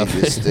and stuff.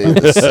 They just stay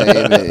the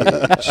same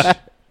age.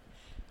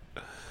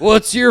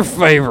 What's your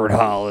favorite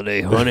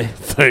holiday, honey?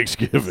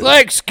 Thanksgiving.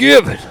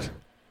 Thanksgiving.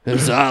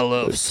 Because I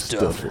love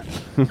stuffing.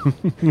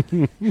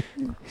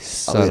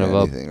 Son eat of a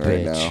anything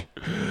right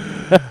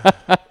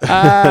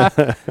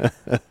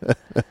bitch.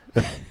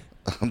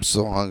 I'm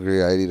so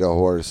hungry. I'd eat a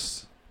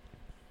horse.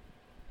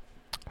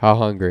 How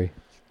hungry?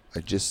 I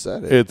just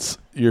said it.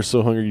 You're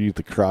so hungry you eat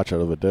the crotch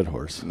out of a dead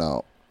horse.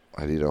 No,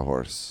 I'd eat a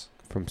horse.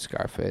 From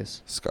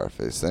Scarface.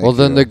 Scarface. Well,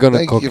 then they're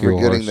gonna cook you Thank you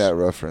for getting horse. that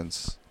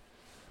reference.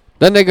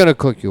 Then they're gonna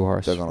cook you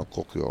horse. They're gonna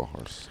cook your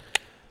horse.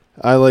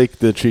 I like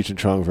the Cheech and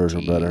Chong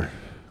version better.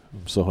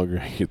 I'm so hungry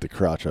I get the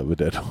crotch of a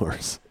dead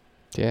horse.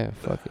 Yeah,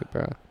 fuck it,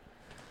 bro.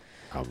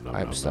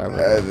 I'm starving.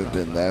 I haven't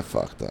been that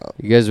fucked up.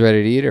 You guys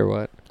ready to eat or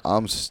what?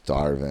 I'm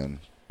starving.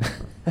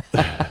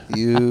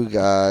 You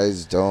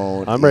guys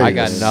don't. I'm ready. I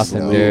got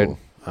nothing, dude.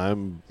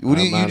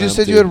 You just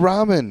said you had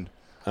ramen.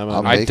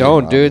 I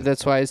don't, dude.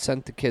 That's why I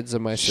sent the kids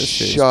and my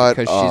sisters. Shut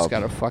because up. she's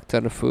got a fuck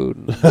ton of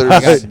food. I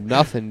got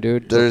nothing,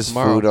 dude. There's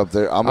tomorrow. food up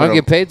there. I don't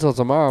get paid till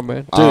tomorrow,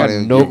 man. Dude, I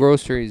got no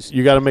groceries.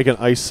 You got to make an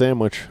ice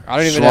sandwich. I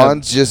don't even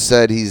Schwanz just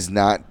said he's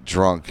not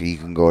drunk. He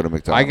can go to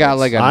McDonald's. I got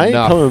like enough. I ain't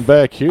coming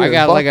back here. I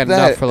got Fuck like that.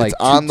 enough for like It's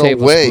 2 on the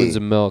tablespoons way.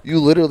 of milk. You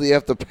literally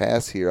have to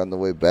pass here on the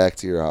way back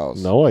to your house.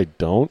 No, I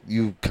don't.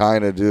 You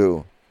kind of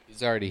do.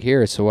 He's already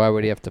here, so why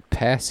would he have to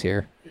pass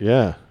here?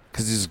 Yeah.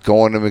 Because he's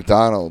going to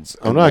McDonald's.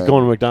 I'm not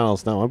going to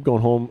McDonald's now. I'm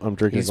going home. I'm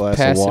drinking a glass of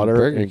passing water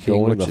Burger and King,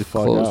 going which the is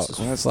fuck close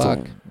out. as That's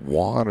fuck. the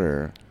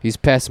water. He's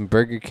passing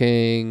Burger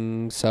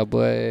King,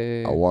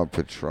 Subway. I want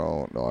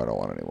Patron. No, I don't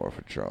want any more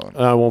Patron.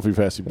 I won't be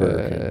passing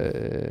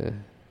Burger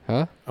King.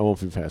 Huh? I won't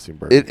be passing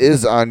Burger It King.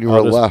 is on your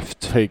I'll just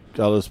left.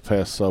 I'll just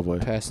pass Subway.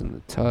 Passing the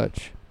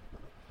touch.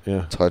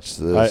 Yeah. Touch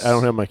this. I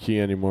don't have my key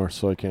anymore,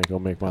 so I can't go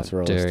make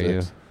mozzarella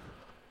dare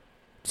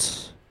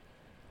sticks.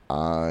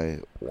 I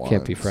want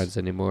Can't be friends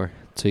anymore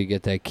until you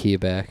get that key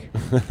back.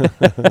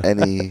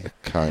 any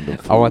kind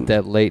of food. I want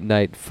that late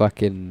night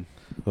fucking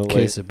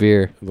case of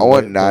beer. I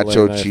want the late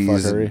nacho night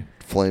cheese fuckery. and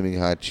flaming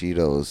hot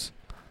Cheetos.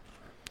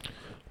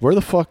 Where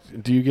the fuck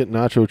do you get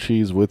nacho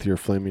cheese with your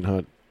flaming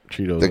hot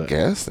Cheetos The at?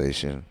 gas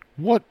station.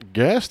 What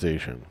gas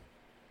station?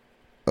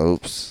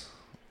 Oops.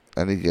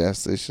 Any gas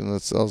station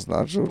that sells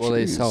nacho cheese. Well,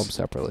 they sell them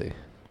separately.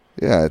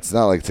 Yeah, it's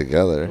not like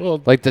together.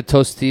 Well, Like the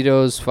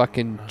Tostitos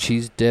fucking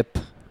cheese dip.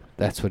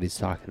 That's what he's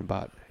talking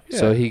about. Yeah.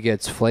 So he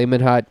gets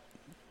flaming hot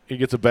he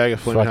gets a bag of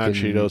flaming hot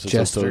fucking Cheetos.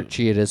 Jester It's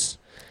Cheetos.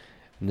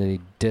 And then he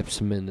dips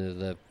them into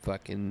the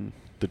fucking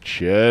the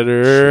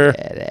cheddar.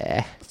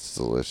 cheddar. It's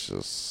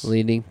delicious.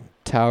 Leaning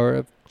Tower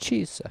of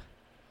Cheese.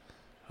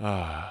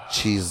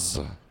 Cheese.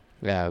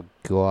 Oh,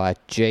 God.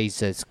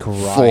 Jesus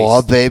Christ.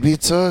 4 baby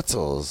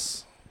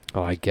turtles.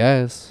 Oh, I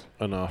guess.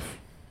 Enough.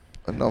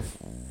 Enough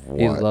what?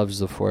 He loves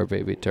the 4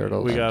 baby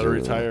turtles. We gotta do.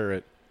 retire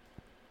it.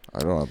 I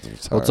don't have to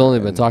retire. Well, it's only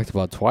been talked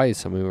about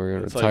twice. I mean, we're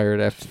going It's to retire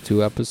it after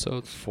 2 It's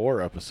episodes.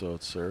 4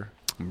 episodes, sir.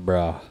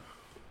 Bruh.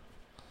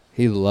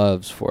 He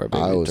loves 4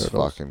 baby I was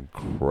turtles. fucking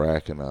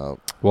cracking up.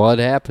 Well, it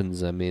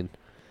happens. I mean,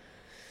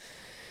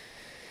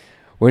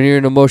 when you're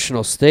in an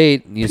emotional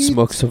state, you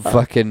smoke some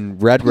fucking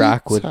Red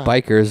Rock with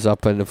bikers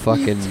up in the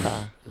fucking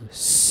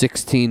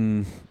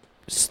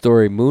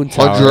 16-story moon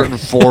tower.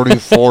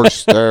 144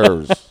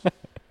 stairs.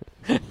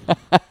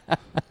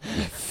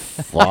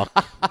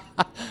 Fuck.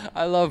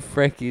 I love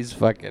Frankie's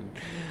fucking...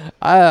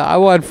 I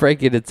want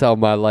Frankie to tell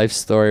my life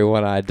story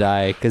when I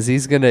die, because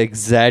he's going to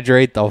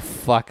exaggerate the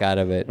fuck out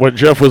of it. When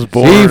Jeff was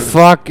born, He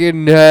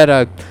fucking had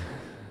a...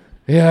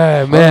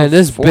 Yeah, man,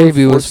 this 144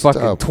 baby was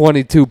fucking step.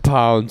 22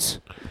 pounds.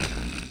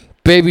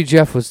 Baby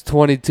Jeff was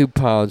 22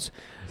 pounds.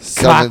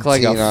 Cock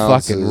like a 17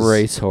 ounces. fucking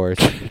racehorse.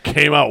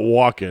 came out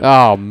walking.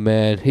 Oh,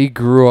 man. He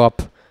grew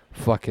up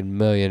fucking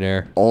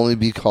millionaire. Only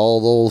be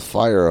called old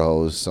fire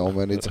hose so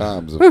many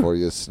times before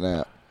you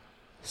snap.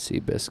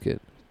 Seabiscuit.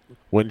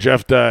 When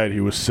Jeff died, he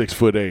was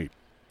 6'8",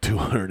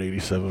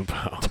 287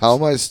 pounds. Tell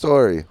my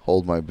story.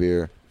 Hold my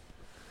beer.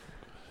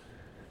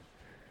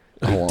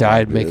 He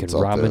died making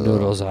ramen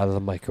noodles out of the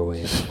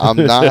microwave. I'm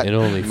not In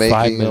only 5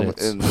 making them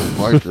minutes. in the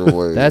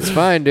microwave. That's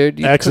fine, dude.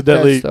 You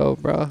Accidentally- cook that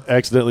stove, bro.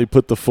 Accidentally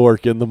put the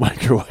fork in the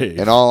microwave.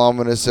 And all I'm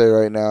going to say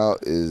right now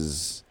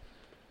is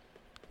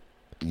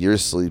you're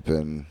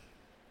sleeping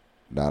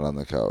not on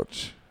the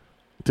couch.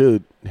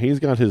 Dude, he's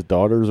got his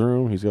daughter's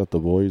room. He's got the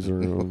boys'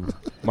 room.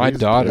 My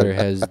daughter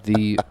has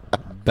the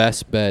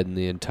best bed in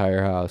the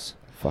entire house.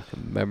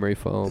 Fucking memory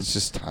foam. It's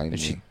just tiny. And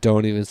she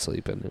don't even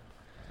sleep in it.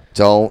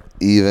 Don't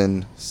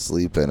even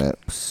sleep in it.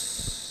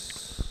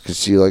 Because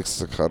she likes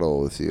to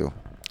cuddle with you.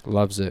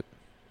 Loves it.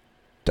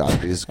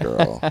 Daddy's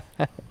girl.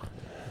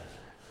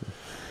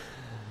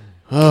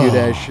 Cute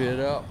ass shit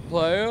up,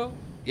 player.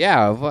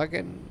 Yeah,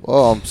 fucking.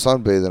 Well, I'm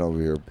sunbathing over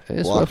here.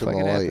 That's what Blocking the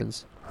fucking light.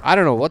 happens. I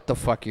don't know what the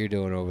fuck you're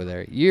doing over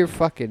there. You're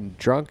fucking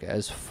drunk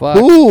as fuck.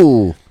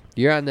 Ooh.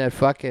 You're on that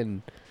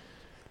fucking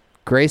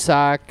gray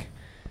sock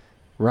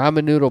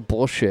ramen noodle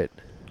bullshit.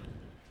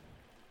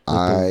 With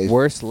the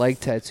worst leg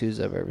tattoos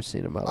I've ever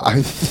seen in my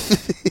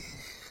life.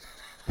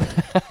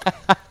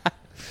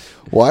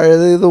 Why are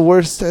they the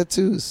worst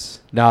tattoos?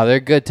 No, they're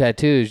good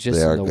tattoos, just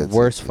They are in the good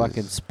worst tattoos.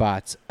 fucking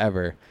spots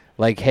ever.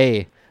 Like,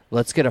 hey,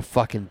 let's get a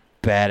fucking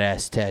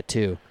badass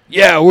tattoo.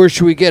 Yeah, where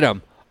should we get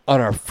them? On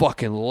our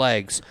fucking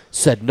legs,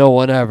 said no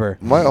one ever.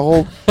 My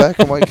whole back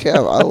of my calf.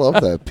 I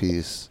love that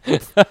piece.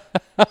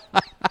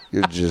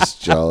 You're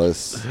just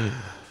jealous.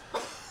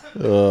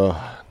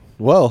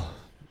 Well,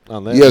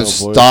 on that You have note,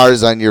 boys,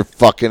 stars on your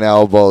fucking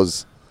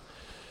elbows.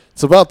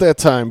 it's about that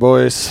time,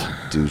 boys.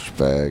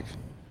 Douchebag.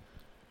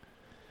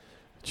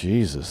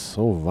 Jesus,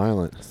 so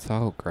violent.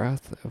 So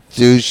aggressive.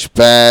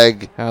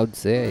 Douchebag. How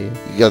dare you?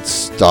 You got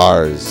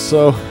stars.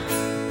 So,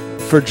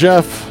 for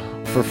Jeff,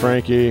 for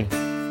Frankie,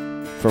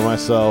 for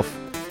myself,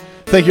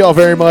 thank you all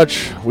very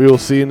much. We will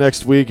see you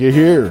next week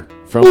here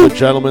from the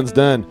Gentleman's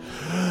Den.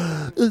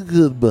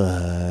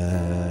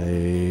 Goodbye.